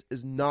race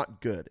is not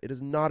good. It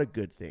is not a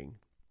good thing.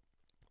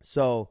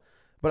 So,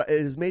 but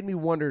it has made me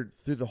wonder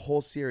through the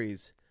whole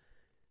series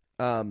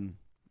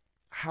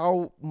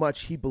how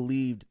much he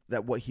believed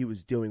that what he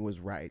was doing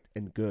was right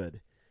and good,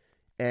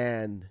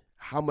 and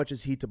how much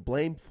is he to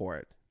blame for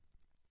it,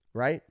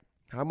 right?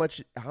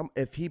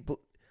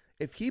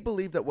 If he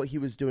believed that what he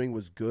was doing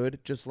was good,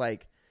 just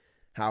like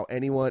how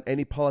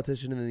any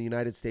politician in the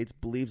United States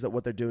believes that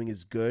what they're doing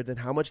is good, then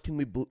how much can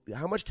we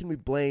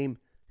blame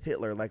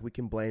Hitler like we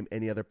can blame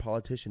any other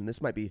politician?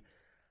 This might be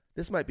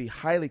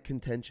highly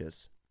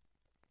contentious.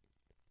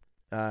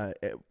 But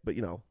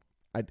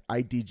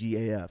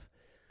IDGAF.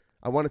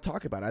 I want to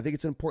talk about it. I think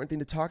it's an important thing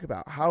to talk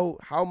about.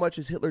 How much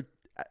is Hitler,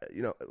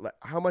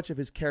 how much of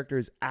his character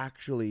is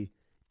actually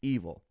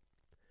evil?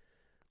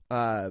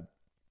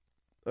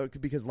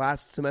 Because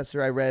last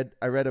semester I read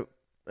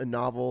a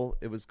novel.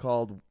 It was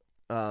called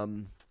what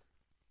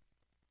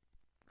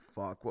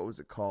was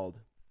it called?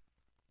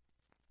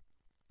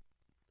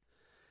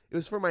 It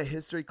was for my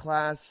history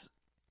class.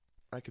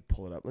 I could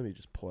pull it up. Let me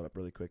just pull it up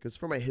really quick. It was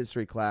for my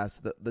history class.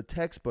 The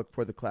textbook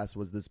for the class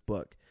was this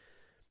book.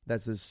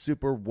 That's a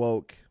super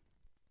woke.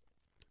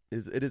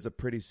 It is a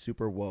pretty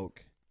super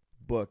woke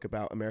book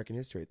about American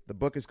history. The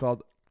book is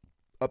called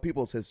A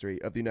People's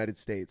History of the United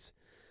States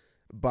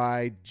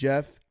by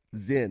Jeff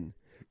Zinn.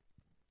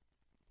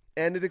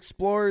 And it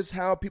explores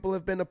how people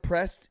have been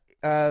oppressed,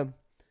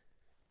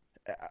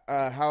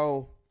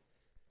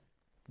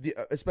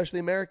 especially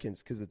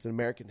Americans, because it's an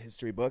American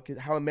history book,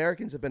 how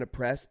Americans have been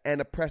oppressed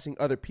and oppressing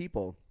other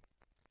people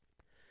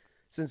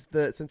since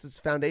its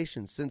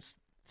foundation, since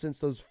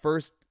those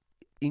first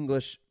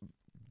English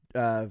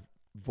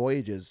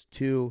voyages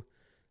to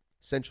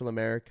Central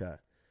America.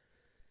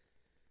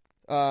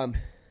 But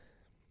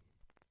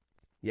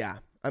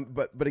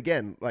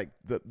again, like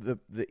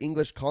the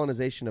English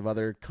colonization of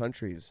other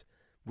countries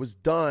was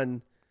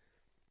done,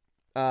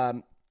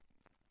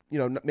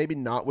 maybe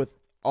not with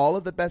all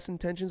of the best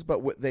intentions,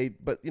 but with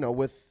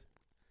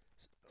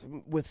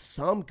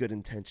some good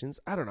intentions.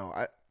 I don't know.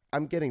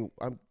 I'm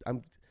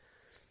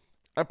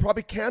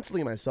probably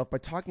canceling myself by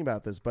talking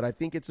about this, but I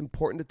think it's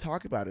important to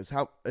talk about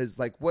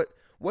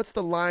what's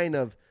the line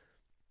of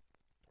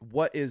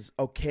what is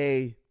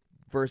okay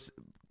versus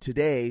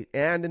today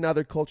and in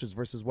other cultures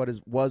versus what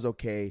was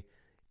okay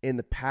in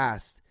the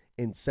past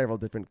in several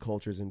different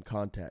cultures and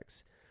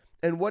contexts.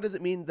 And what does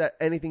it mean that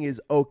anything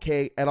is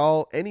okay at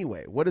all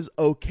anyway? What is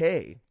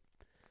okay?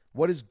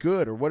 What is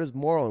good, or what is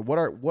moral, and what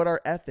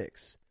are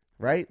ethics,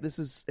 right?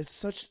 It's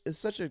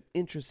such an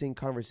interesting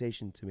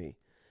conversation to me.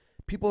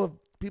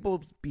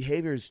 People's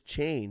behaviors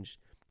change,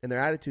 and their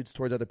attitudes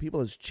towards other people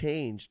has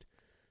changed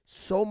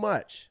so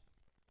much.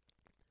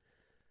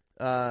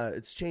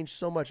 It's changed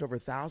so much over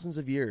thousands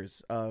of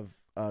years of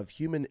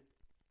human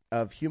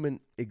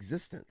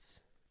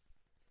existence.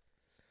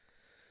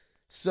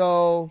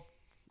 So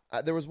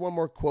there was one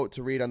more quote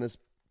to read on this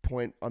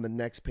point on the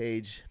next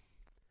page.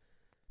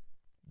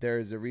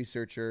 there's a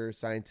researcher,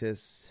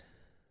 scientist.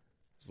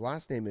 His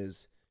last name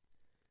is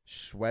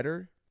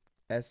Schweder,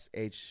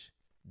 Schweder,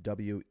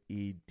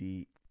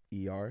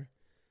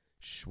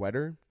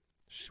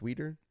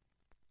 Schweder,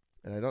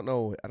 and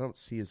I don't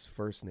see his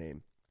first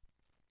name.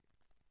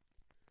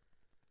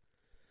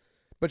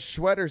 But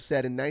Schweder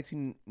said in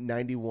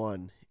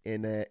 1991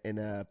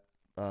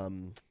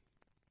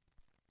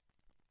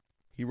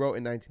 he wrote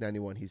in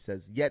 1991, he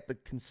says, "Yet the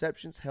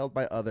conceptions held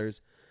by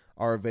others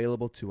are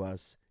available to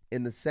us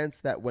in the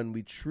sense that when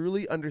we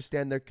truly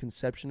understand their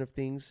conception of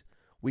things,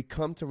 we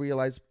come to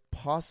realize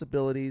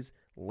possibilities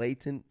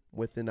latent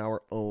within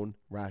our own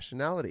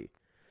rationality.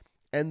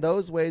 And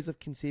those ways of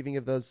conceiving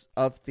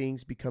of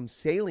things become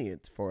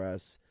salient for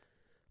us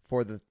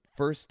for the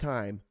first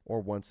time or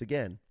once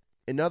again.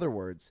 In other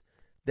words,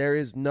 there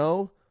is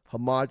no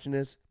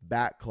homogeneous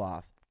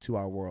backcloth to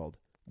our world.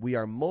 We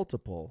are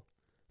multiple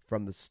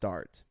from the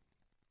start."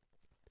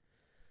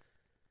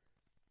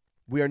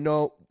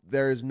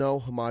 There is no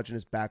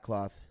homogeneous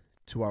backcloth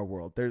to our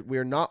world. We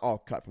are not all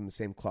cut from the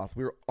same cloth.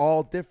 We're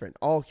all different.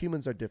 All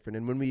humans are different.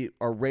 And when we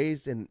are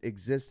raised and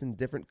exist in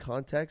different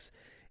contexts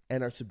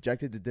and are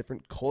subjected to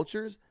different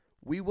cultures,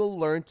 we will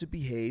learn to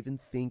behave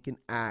and think and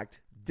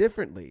act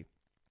differently.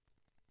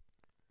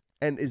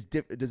 And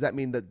does that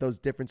mean that those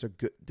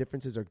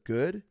differences are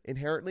good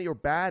inherently or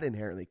bad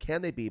inherently?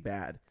 Can they be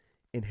bad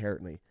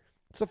inherently?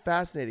 It's a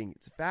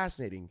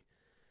fascinating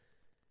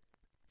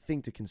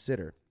thing to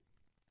consider.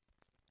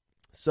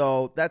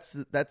 So that's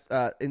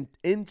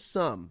in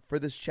sum for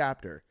this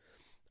chapter,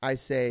 I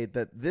say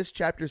that this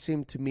chapter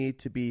seemed to me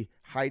to be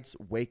Height's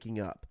waking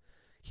up.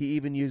 He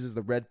even uses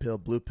the red pill,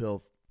 blue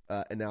pill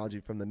analogy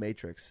from The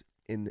Matrix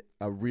in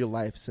a real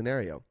life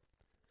scenario.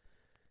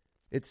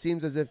 It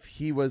seems as if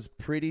he was a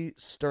pretty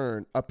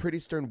stern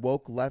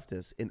woke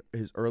leftist in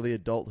his early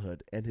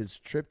adulthood, and his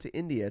trip to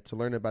India to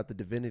learn about the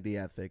divinity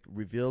ethic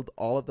revealed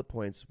all of the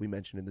points we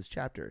mentioned in this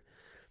chapter.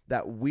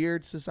 That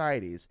weird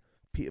societies,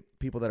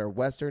 people that are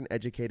Western,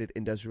 educated,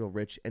 industrial,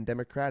 rich, and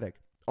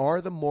democratic, are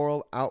the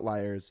moral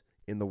outliers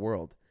in the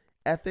world.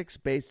 Ethics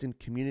based in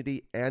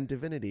community and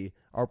divinity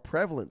are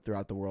prevalent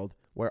throughout the world,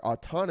 where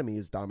autonomy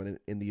is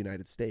dominant in the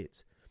United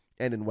States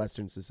and in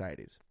Western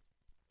societies.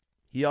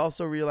 He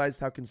also realized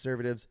how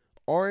conservatives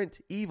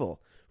aren't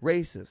evil,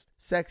 racist,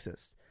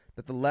 sexist,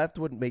 that the left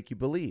would make you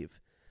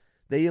believe.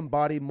 They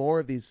embody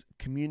more of these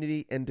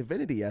community and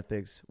divinity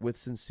ethics with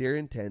sincere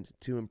intent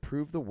to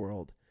improve the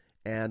world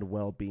and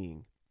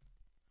well-being.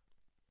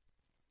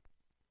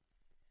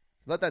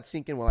 So let that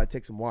sink in while I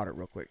take some water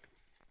real quick.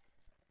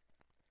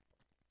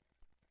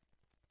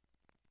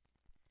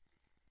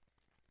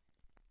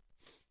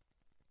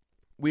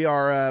 We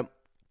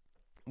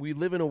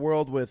live in a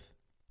world with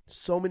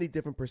so many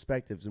different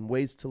perspectives and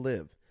ways to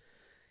live.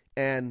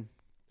 And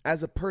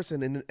as a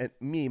person, and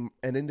me,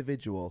 an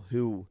individual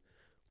who's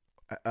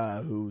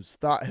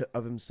thought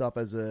of himself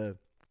as a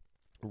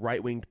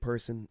right-winged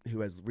person who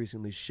has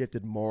recently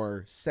shifted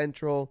more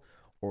central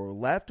or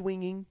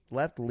left-leaning,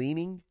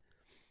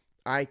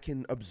 I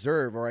can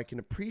observe or I can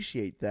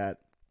appreciate that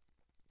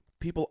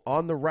people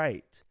on the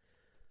right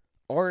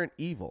aren't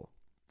evil.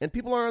 And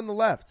people are on the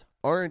left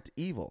aren't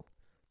evil.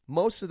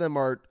 Most of them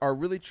are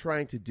really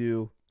trying to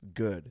do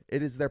good.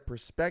 It is their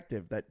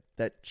perspective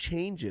that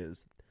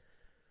changes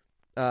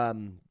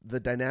the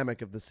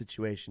dynamic of the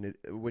situation,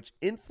 which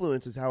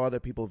influences how other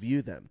people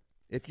view them.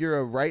 If you're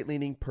a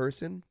right-leaning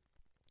person,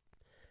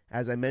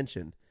 as I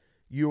mentioned,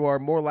 you are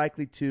more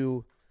likely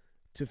to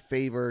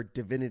favor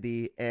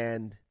divinity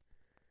and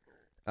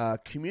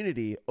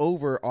community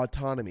over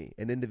autonomy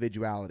and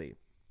individuality.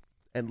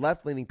 And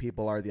left-leaning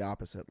people are the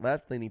opposite.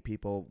 Left-leaning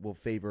people will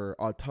favor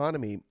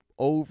autonomy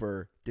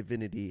over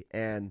divinity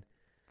and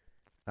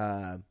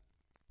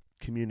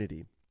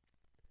community,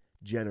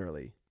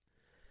 generally.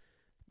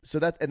 So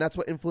that's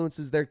what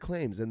influences their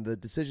claims and the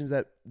decisions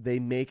that they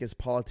make as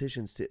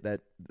politicians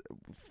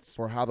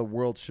for how the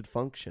world should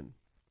function.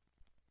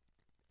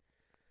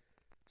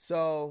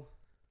 So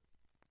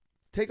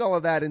take all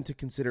of that into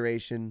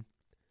consideration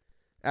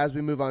as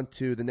we move on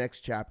to the next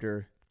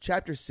chapter,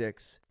 Chapter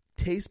 6,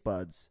 Taste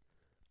Buds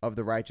of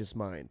the Righteous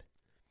Mind.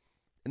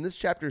 And this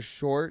chapter is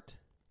short.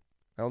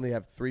 I only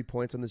have 3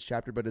 points on this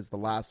chapter, but it's the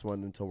last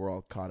one until we're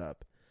all caught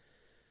up.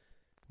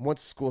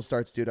 Once school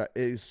starts, dude, it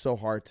is so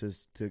hard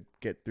to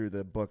get through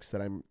the books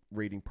that I'm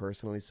reading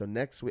personally. So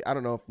next week, I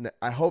don't know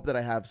I hope that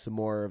I have some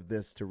more of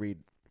this to read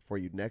for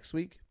you next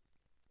week,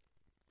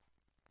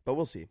 but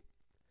we'll see.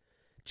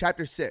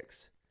 Chapter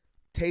 6,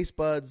 Taste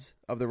Buds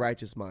of the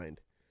Righteous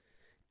Mind.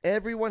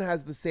 Everyone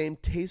has the same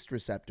taste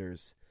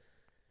receptors,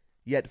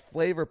 yet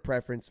flavor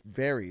preference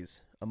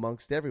varies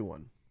amongst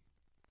everyone,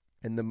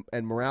 and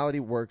morality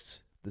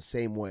works the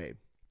same way.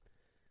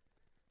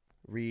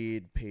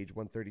 Read page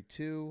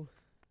 132,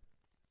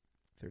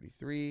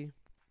 33.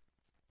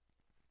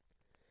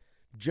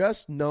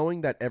 Just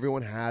knowing that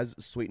everyone has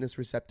sweetness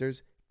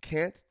receptors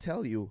can't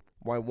tell you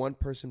why one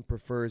person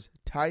prefers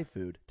Thai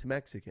food to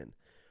Mexican,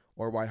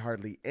 or why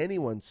hardly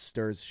anyone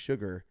stirs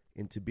sugar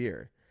into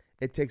beer.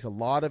 It takes a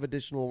lot of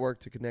additional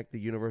work to connect the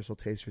universal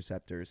taste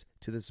receptors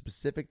to the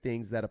specific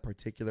things that a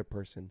particular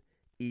person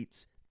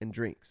eats and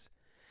drinks.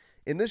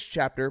 In this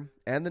chapter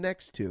and the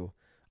next two,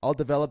 I'll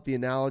develop the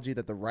analogy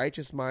that the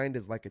righteous mind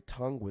is like a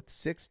tongue with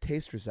 6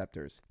 taste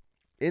receptors.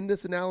 In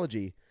this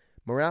analogy,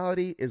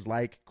 morality is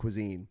like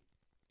cuisine.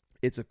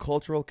 It's a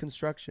cultural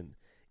construction,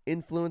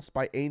 influenced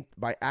by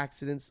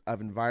accidents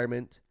of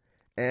environment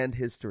and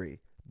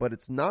history, but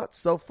it's not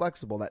so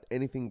flexible that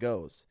anything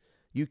goes.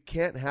 You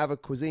can't have a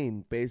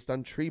cuisine based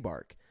on tree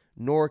bark,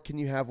 nor can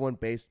you have one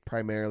based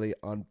primarily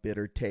on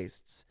bitter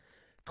tastes.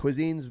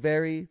 Cuisines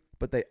vary,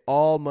 but they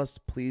all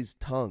must please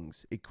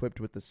tongues equipped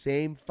with the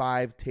same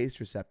 5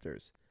 taste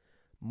receptors.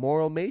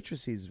 Moral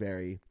matrices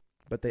vary,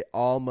 but they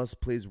all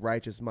must please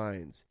righteous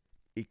minds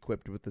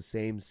equipped with the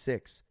same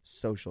 6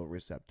 social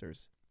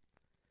receptors.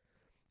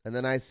 And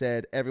then I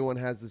said, everyone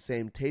has the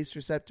same taste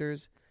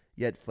receptors,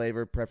 yet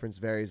flavor preference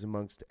varies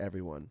amongst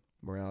everyone.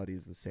 Morality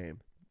is the same.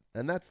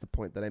 And that's the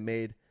point that I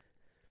made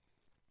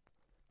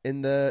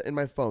in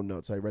my phone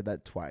notes. I read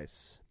that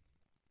twice.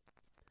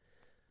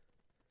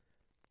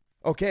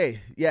 Okay,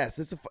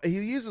 yes, he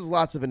uses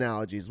lots of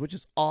analogies, which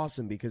is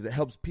awesome because it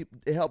helps people.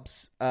 It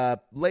helps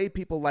lay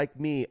people like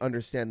me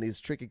understand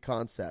these tricky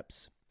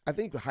concepts. I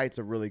think Haidt's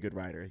a really good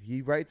writer.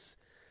 He writes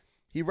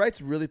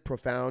really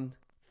profound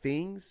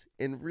things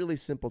in really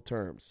simple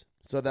terms,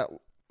 so that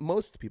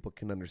most people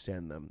can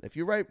understand them. If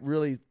you write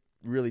really,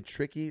 really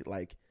tricky,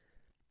 like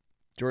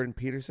Jordan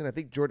Peterson,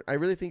 I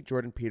really think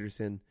Jordan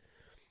Peterson,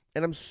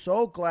 and I'm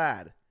so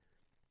glad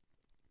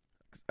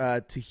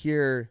to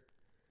hear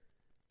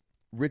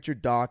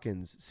Richard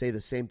Dawkins say the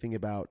same thing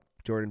about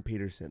Jordan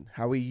Peterson,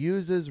 how he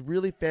uses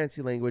really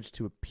fancy language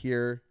to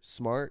appear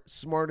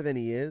smarter than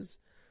he is,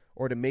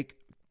 or to make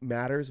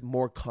matters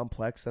more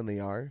complex than they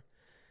are.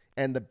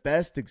 And the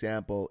best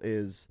example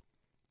is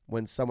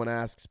when someone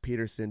asks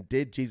Peterson,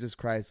 did Jesus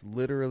Christ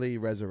literally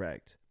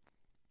resurrect?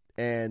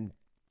 And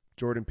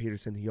Jordan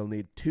Peterson, he'll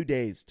need 2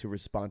 days to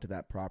respond to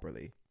that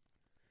properly.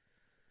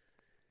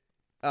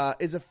 To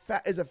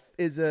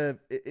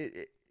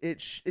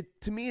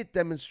me, it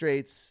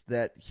demonstrates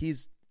that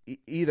he's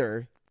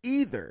either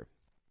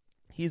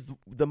he's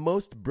the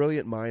most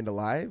brilliant mind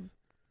alive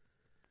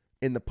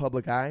in the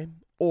public eye,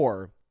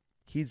 or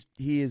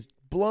he is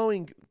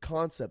blowing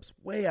concepts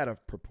way out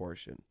of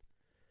proportion.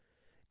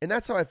 And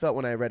that's how I felt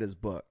when I read his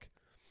book,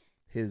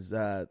 his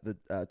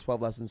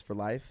 12 Lessons for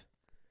Life.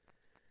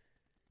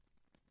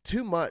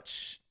 Too many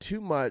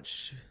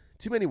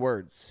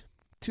words,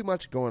 too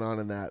much going on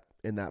in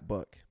that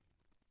book.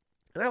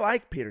 And I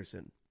like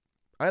Peterson.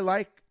 I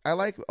like a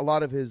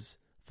lot of his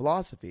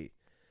philosophy.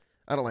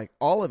 I don't like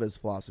all of his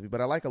philosophy,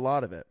 but I like a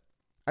lot of it.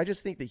 I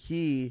just think that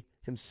he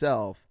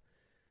himself,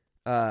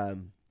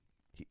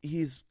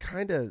 he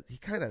kind of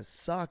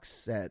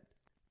sucks at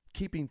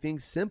keeping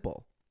things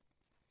simple.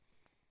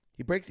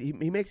 He makes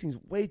things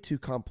way too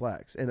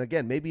complex. And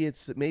again, maybe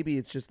it's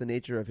just the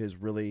nature of his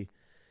really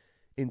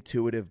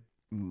intuitive,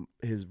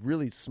 his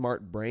really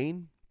smart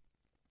brain,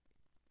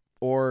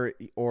 or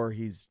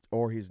he's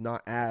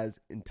not as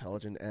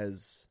intelligent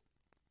as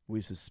we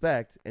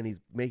suspect, and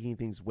he's making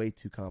things way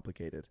too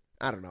complicated.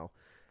 I don't know.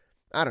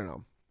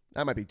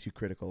 That might be too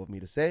critical of me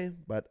to say,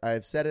 but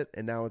I've said it,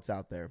 and now it's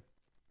out there.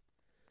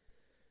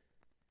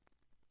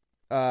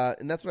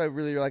 And that's what I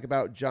really like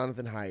about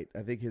Jonathan Haidt.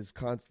 I think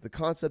the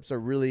concepts are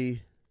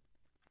really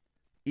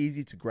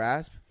easy to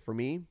grasp for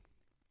me,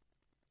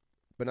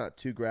 but not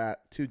too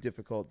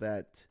difficult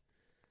that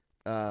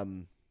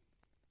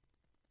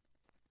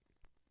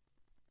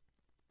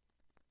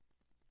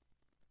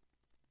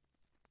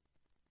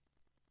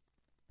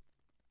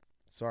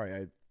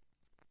sorry,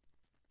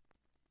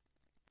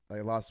 I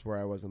lost where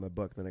I was in the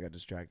book, then I got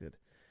distracted.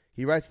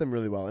 He writes them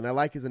really well, and I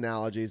like his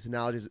analogies.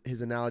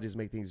 His analogies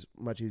make things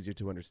much easier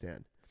to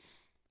understand.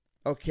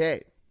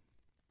 Okay.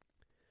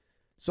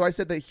 So I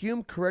said that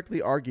Hume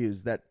correctly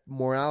argues that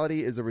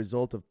morality is a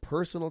result of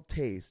personal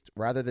taste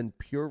rather than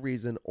pure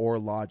reason or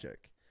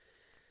logic.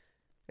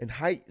 And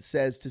Haidt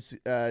says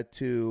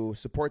to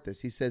support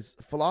this, he says,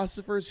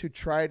 philosophers who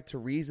tried to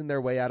reason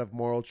their way out of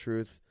moral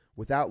truth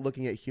without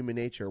looking at human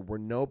nature were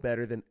no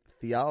better than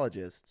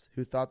theologists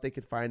who thought they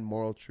could find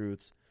moral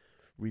truths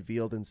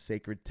revealed in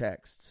sacred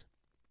texts.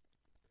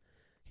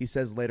 He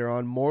says later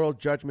on, moral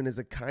judgment is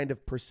a kind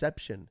of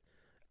perception,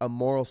 a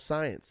moral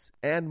science,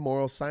 and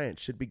moral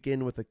science should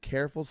begin with a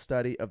careful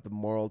study of the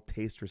moral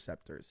taste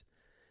receptors.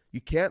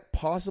 You can't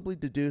possibly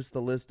deduce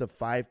the list of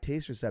 5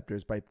 taste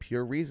receptors by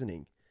pure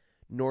reasoning,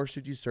 nor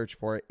should you search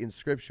for it in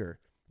Scripture.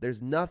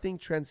 There's nothing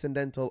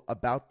transcendental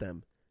about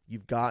them.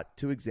 You've got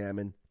to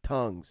examine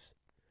tongues.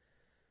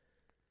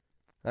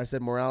 I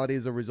said morality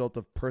is a result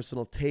of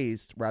personal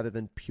taste rather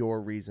than pure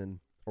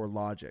reason or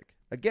logic.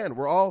 Again,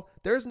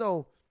 there's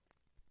no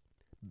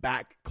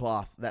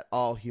backcloth that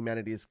all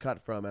humanity is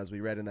cut from, as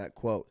we read in that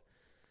quote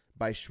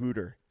by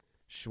Schroeder,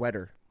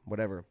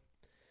 whatever.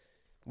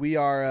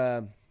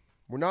 We're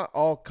not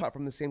all cut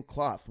from the same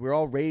cloth. We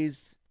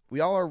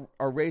all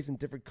are raised in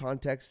different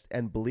contexts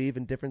and believe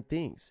in different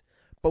things.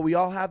 But we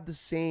all have the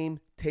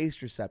same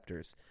taste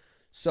receptors.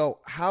 So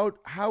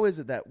how is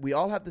it that we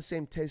all have the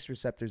same taste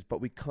receptors, but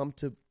we come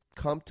to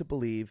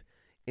believe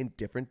in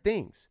different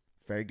things?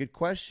 Very good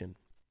question.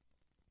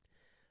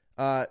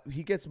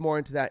 He gets more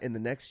into that in the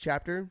next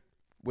chapter,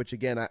 which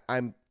again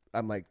I'm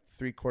like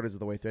 3/4 of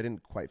the way through. I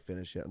didn't quite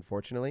finish it,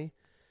 unfortunately.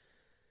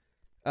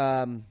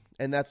 And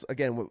that's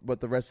again what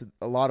the rest of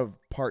a lot of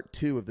part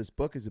 2 of this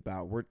book is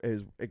about.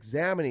 Is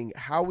examining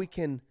how we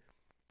can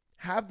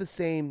have the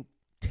same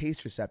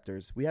taste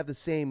receptors. We have the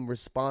same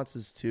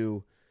responses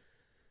to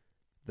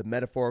the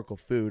metaphorical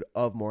food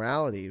of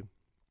morality,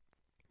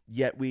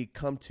 yet we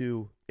come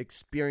to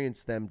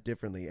experience them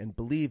differently and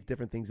believe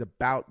different things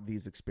about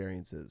these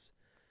experiences.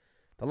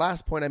 The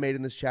last point I made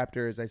in this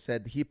chapter is I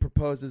said he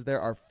proposes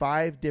there are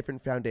 5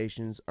 different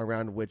foundations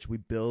around which we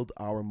build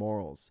our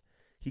morals.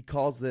 He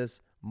calls this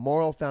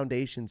moral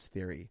foundations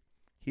theory.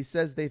 He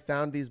says they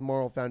found these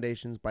moral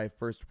foundations by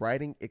first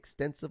writing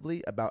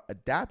extensively about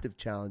adaptive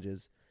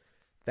challenges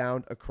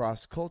found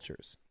across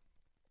cultures.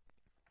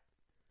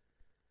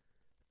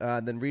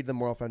 Then read the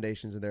moral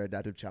foundations and their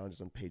adaptive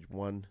challenges on page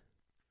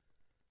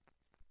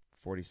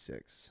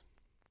 146.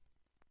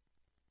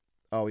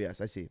 Oh, yes,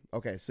 I see.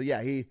 Okay, so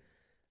yeah,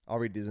 I'll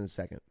read these in a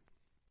second.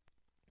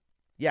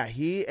 Yeah,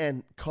 he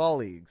and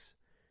colleagues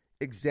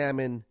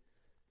examine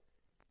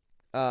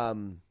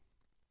how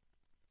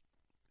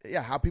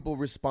people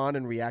respond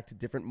and react to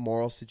different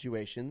moral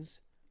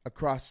situations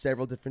across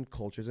several different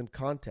cultures and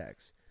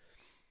contexts.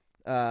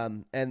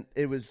 And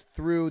it was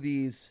through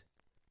these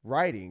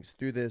writings,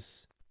 through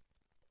this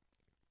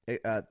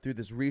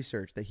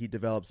research that he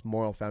develops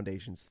moral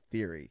foundations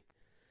theory.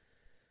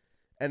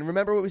 And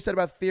remember what we said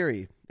about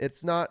theory.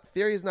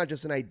 Theory is not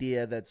just an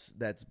idea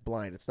that's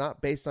blind. It's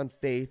not based on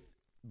faith,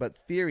 but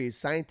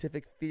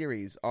scientific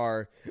theories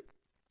are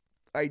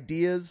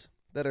ideas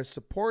that are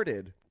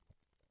supported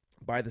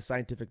by the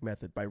scientific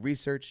method, by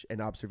research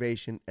and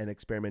observation and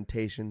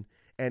experimentation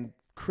and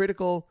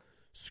critical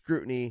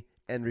scrutiny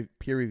and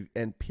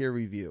peer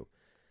review.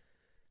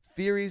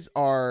 Theories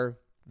are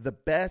the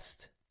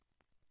best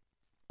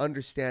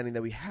understanding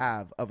that we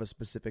have of a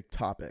specific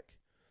topic.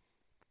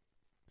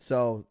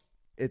 So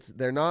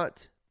they're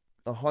not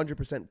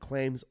 100%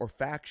 claims or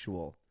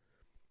factual,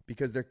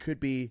 because there could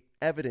be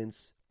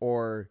evidence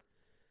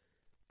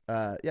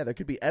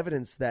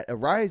that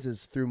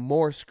arises through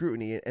more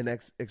scrutiny and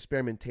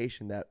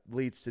experimentation that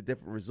leads to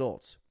different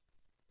results.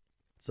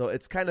 So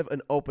it's kind of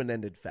an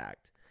open-ended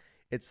fact.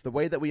 It's the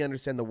way that we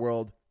understand the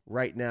world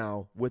right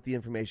now with the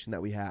information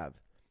that we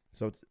have.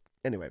 So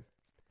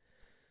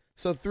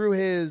through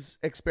his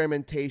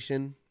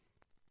experimentation,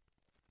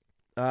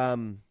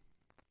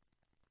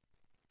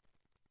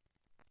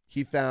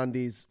 he found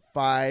these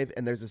 5,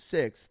 and there's a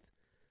 6th.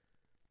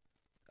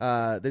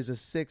 There's a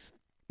 6th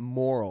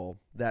moral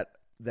that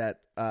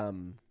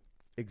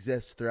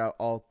exists throughout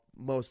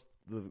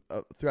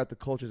throughout the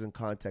cultures and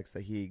contexts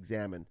that he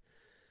examined.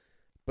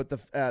 But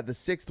the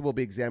 6th will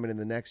be examined in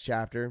the next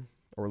chapter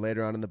or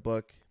later on in the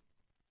book.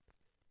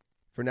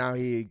 For now,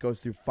 he goes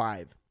through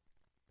 5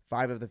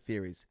 of the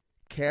theories: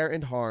 care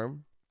and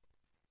harm,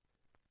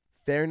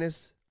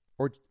 fairness,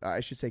 or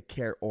I should say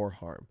care or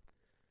harm.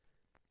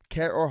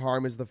 Care or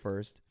harm is the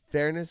first.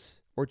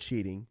 Fairness or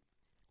cheating,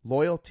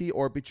 loyalty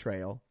or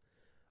betrayal,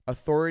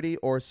 authority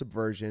or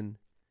subversion,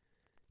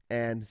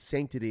 and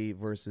sanctity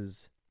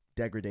versus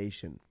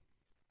degradation.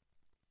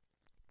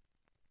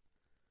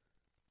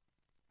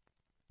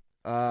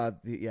 So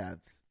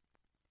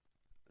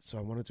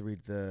I wanted to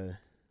read the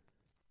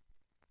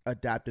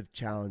adaptive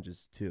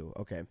challenges too.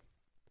 Okay.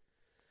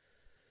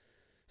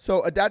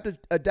 So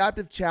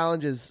adaptive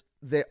challenges,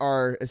 they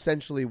are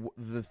essentially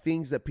the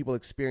things that people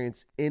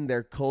experience in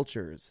their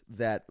cultures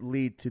that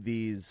lead to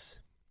this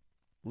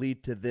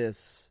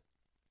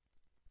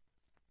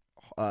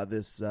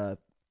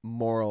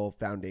moral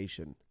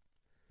foundation.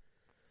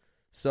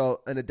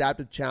 So an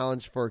adaptive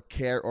challenge for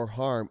care or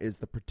harm is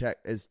to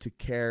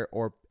care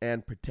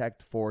and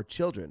protect for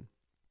children.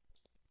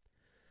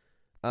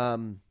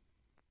 There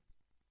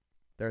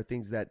are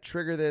things that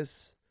trigger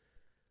this.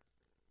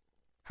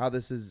 How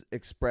this is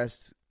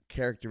expressed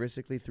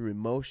characteristically through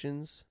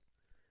emotions.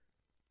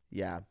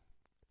 Yeah.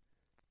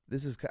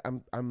 This is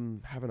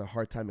I'm having a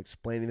hard time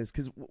explaining this,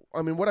 cuz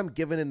I mean what I'm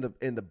given in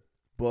the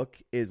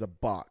book is a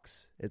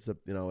box. It's if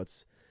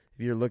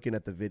you're looking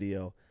at the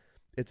video,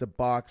 it's a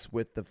box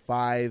with the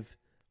 5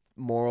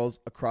 morals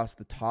across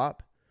the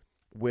top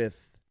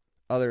with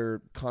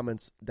other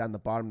comments down the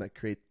bottom that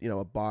create,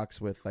 a box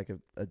with like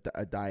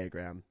a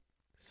diagram.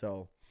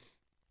 So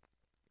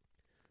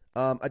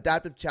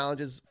adaptive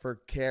challenges for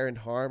care and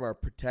harm are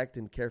protect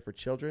and care for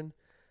children.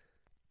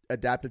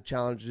 Adaptive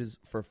challenges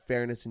for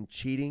fairness and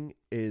cheating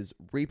is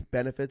reap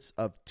benefits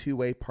of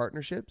two-way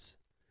partnerships.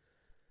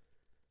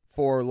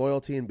 For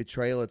loyalty and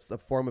betrayal, it's the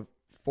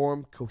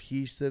form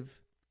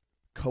cohesive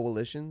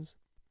coalitions.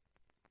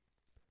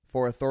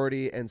 For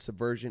authority and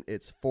subversion,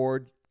 it's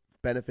forge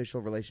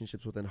beneficial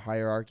relationships within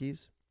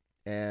hierarchies.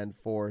 And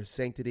for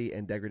sanctity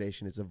and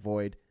degradation, it's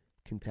avoid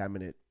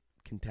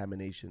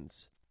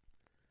contaminations.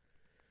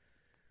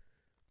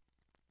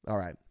 All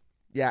right.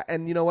 Yeah,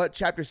 and you know what?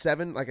 Chapter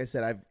 7, like I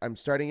said, I'm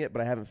starting it,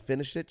 but I haven't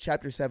finished it.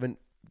 Chapter 7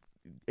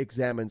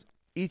 examines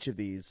each of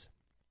these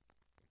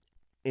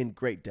in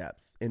great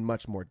depth, in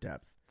much more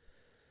depth.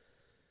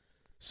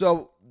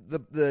 So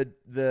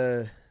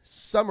the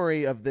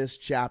summary of this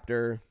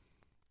chapter,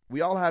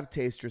 we all have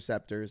taste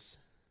receptors.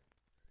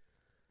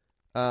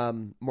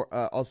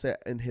 I'll say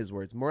in his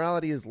words,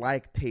 morality is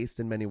like taste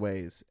in many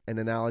ways, an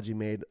analogy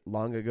made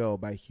long ago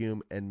by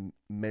Hume and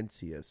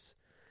Mencius.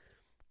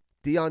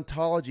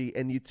 Deontology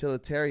and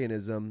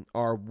utilitarianism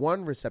are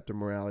one receptor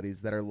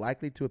moralities that are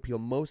likely to appeal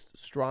most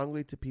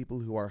strongly to people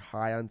who are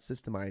high on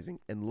systemizing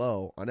and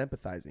low on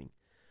empathizing.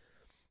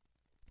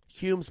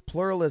 Hume's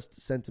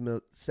pluralist,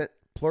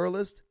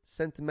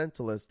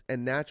 sentimentalist,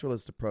 and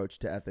naturalist approach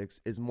to ethics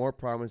is more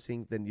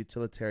promising than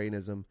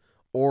utilitarianism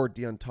or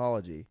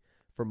deontology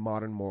for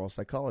modern moral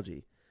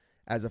psychology.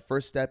 As a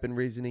first step in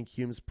reasoning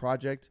Hume's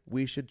project,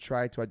 we should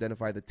try to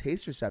identify the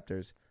taste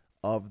receptors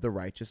of the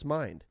righteous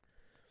mind.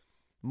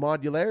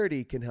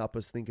 Modularity can help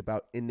us think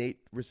about innate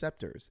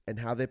receptors and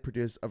how they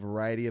produce a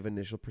variety of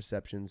initial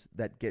perceptions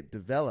that get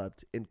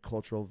developed in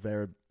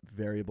culturally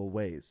variable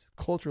ways.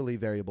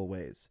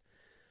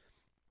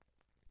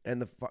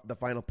 And the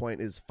final point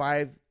is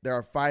there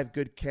are 5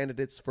 good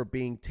candidates for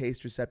being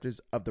taste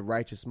receptors of the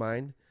righteous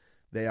mind.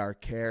 They are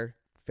care,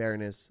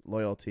 fairness,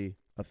 loyalty,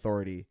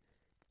 authority,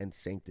 and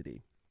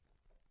sanctity.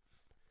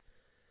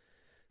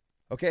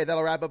 Okay,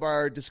 that'll wrap up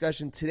our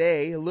discussion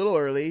today, a little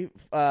early,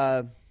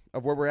 of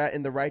where we're at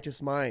in the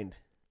righteous mind.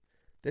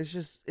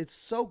 It's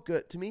so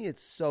good. To me,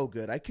 it's so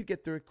good. I could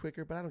get through it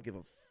quicker, but I don't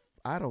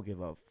give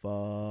a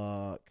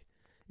fuck.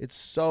 It's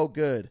so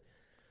good.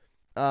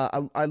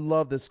 I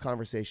love this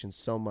conversation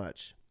so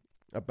much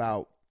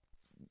about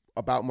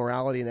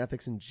morality and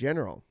ethics in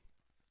general,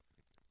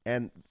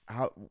 and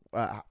how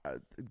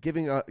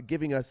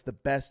giving us the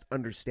best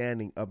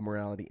understanding of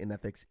morality and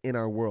ethics in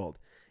our world,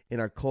 in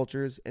our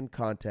cultures and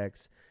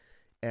contexts,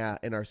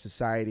 in our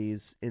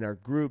societies, in our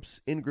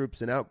groups, in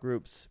groups and out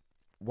groups,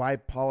 why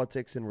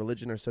politics and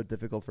religion are so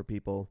difficult for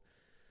people.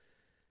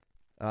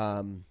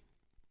 All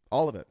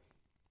of it.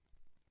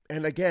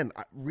 And again,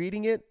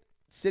 reading it,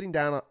 sitting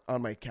down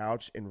on my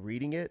couch and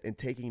reading it and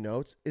taking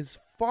notes is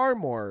far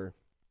more,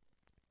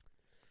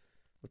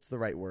 what's the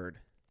right word?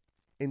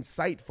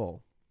 Insightful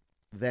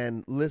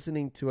than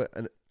listening to it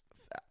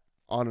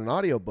on an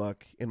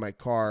audiobook in my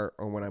car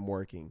or when I'm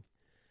working.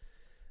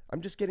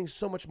 I'm just getting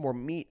so much more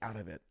meat out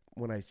of it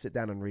when I sit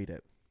down and read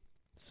it.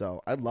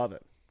 So I love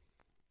it.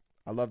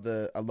 I love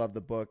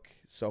the book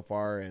so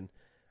far, and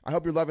I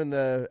hope you're loving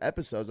the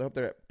episodes. I hope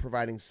they're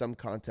providing some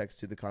context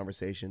to the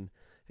conversation,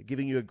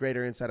 giving you a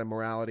greater insight on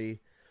morality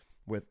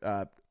with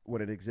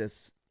when it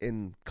exists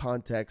in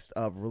context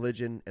of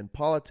religion and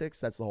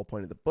politics. That's the whole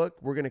point of the book.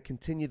 We're going to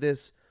continue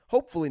this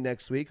hopefully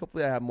next week.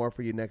 Hopefully I have more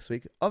for you next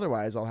week.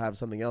 Otherwise, I'll have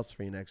something else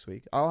for you next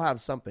week. I'll have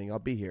something. I'll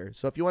be here.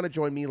 So if you want to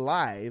join me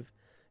live,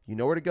 you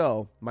know where to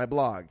go. My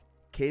blog,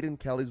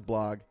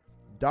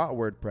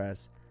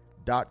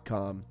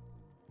 cadenkelly'sblog.wordpress.com.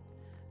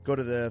 Go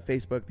to the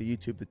Facebook, the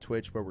YouTube, the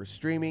Twitch where we're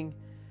streaming.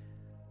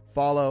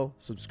 Follow,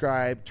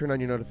 subscribe, turn on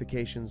your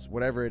notifications,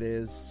 whatever it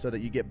is, so that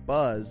you get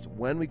buzzed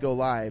when we go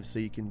live so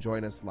you can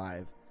join us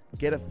live.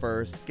 Get it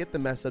first. Get the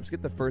mess ups.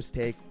 Get the first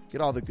take.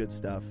 Get all the good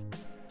stuff.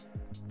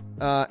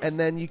 And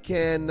then you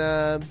can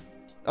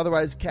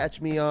otherwise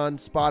catch me on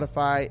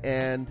Spotify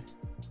and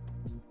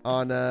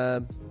on...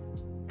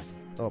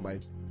 my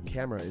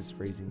camera is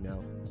freezing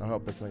now. I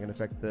hope that's not going to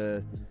affect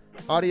the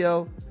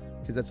audio,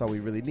 because that's all we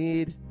really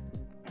need.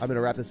 I'm going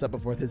to wrap this up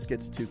before this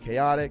gets too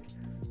chaotic.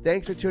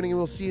 Thanks for tuning in.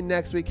 We'll see you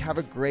next week. Have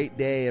a great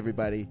day,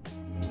 everybody.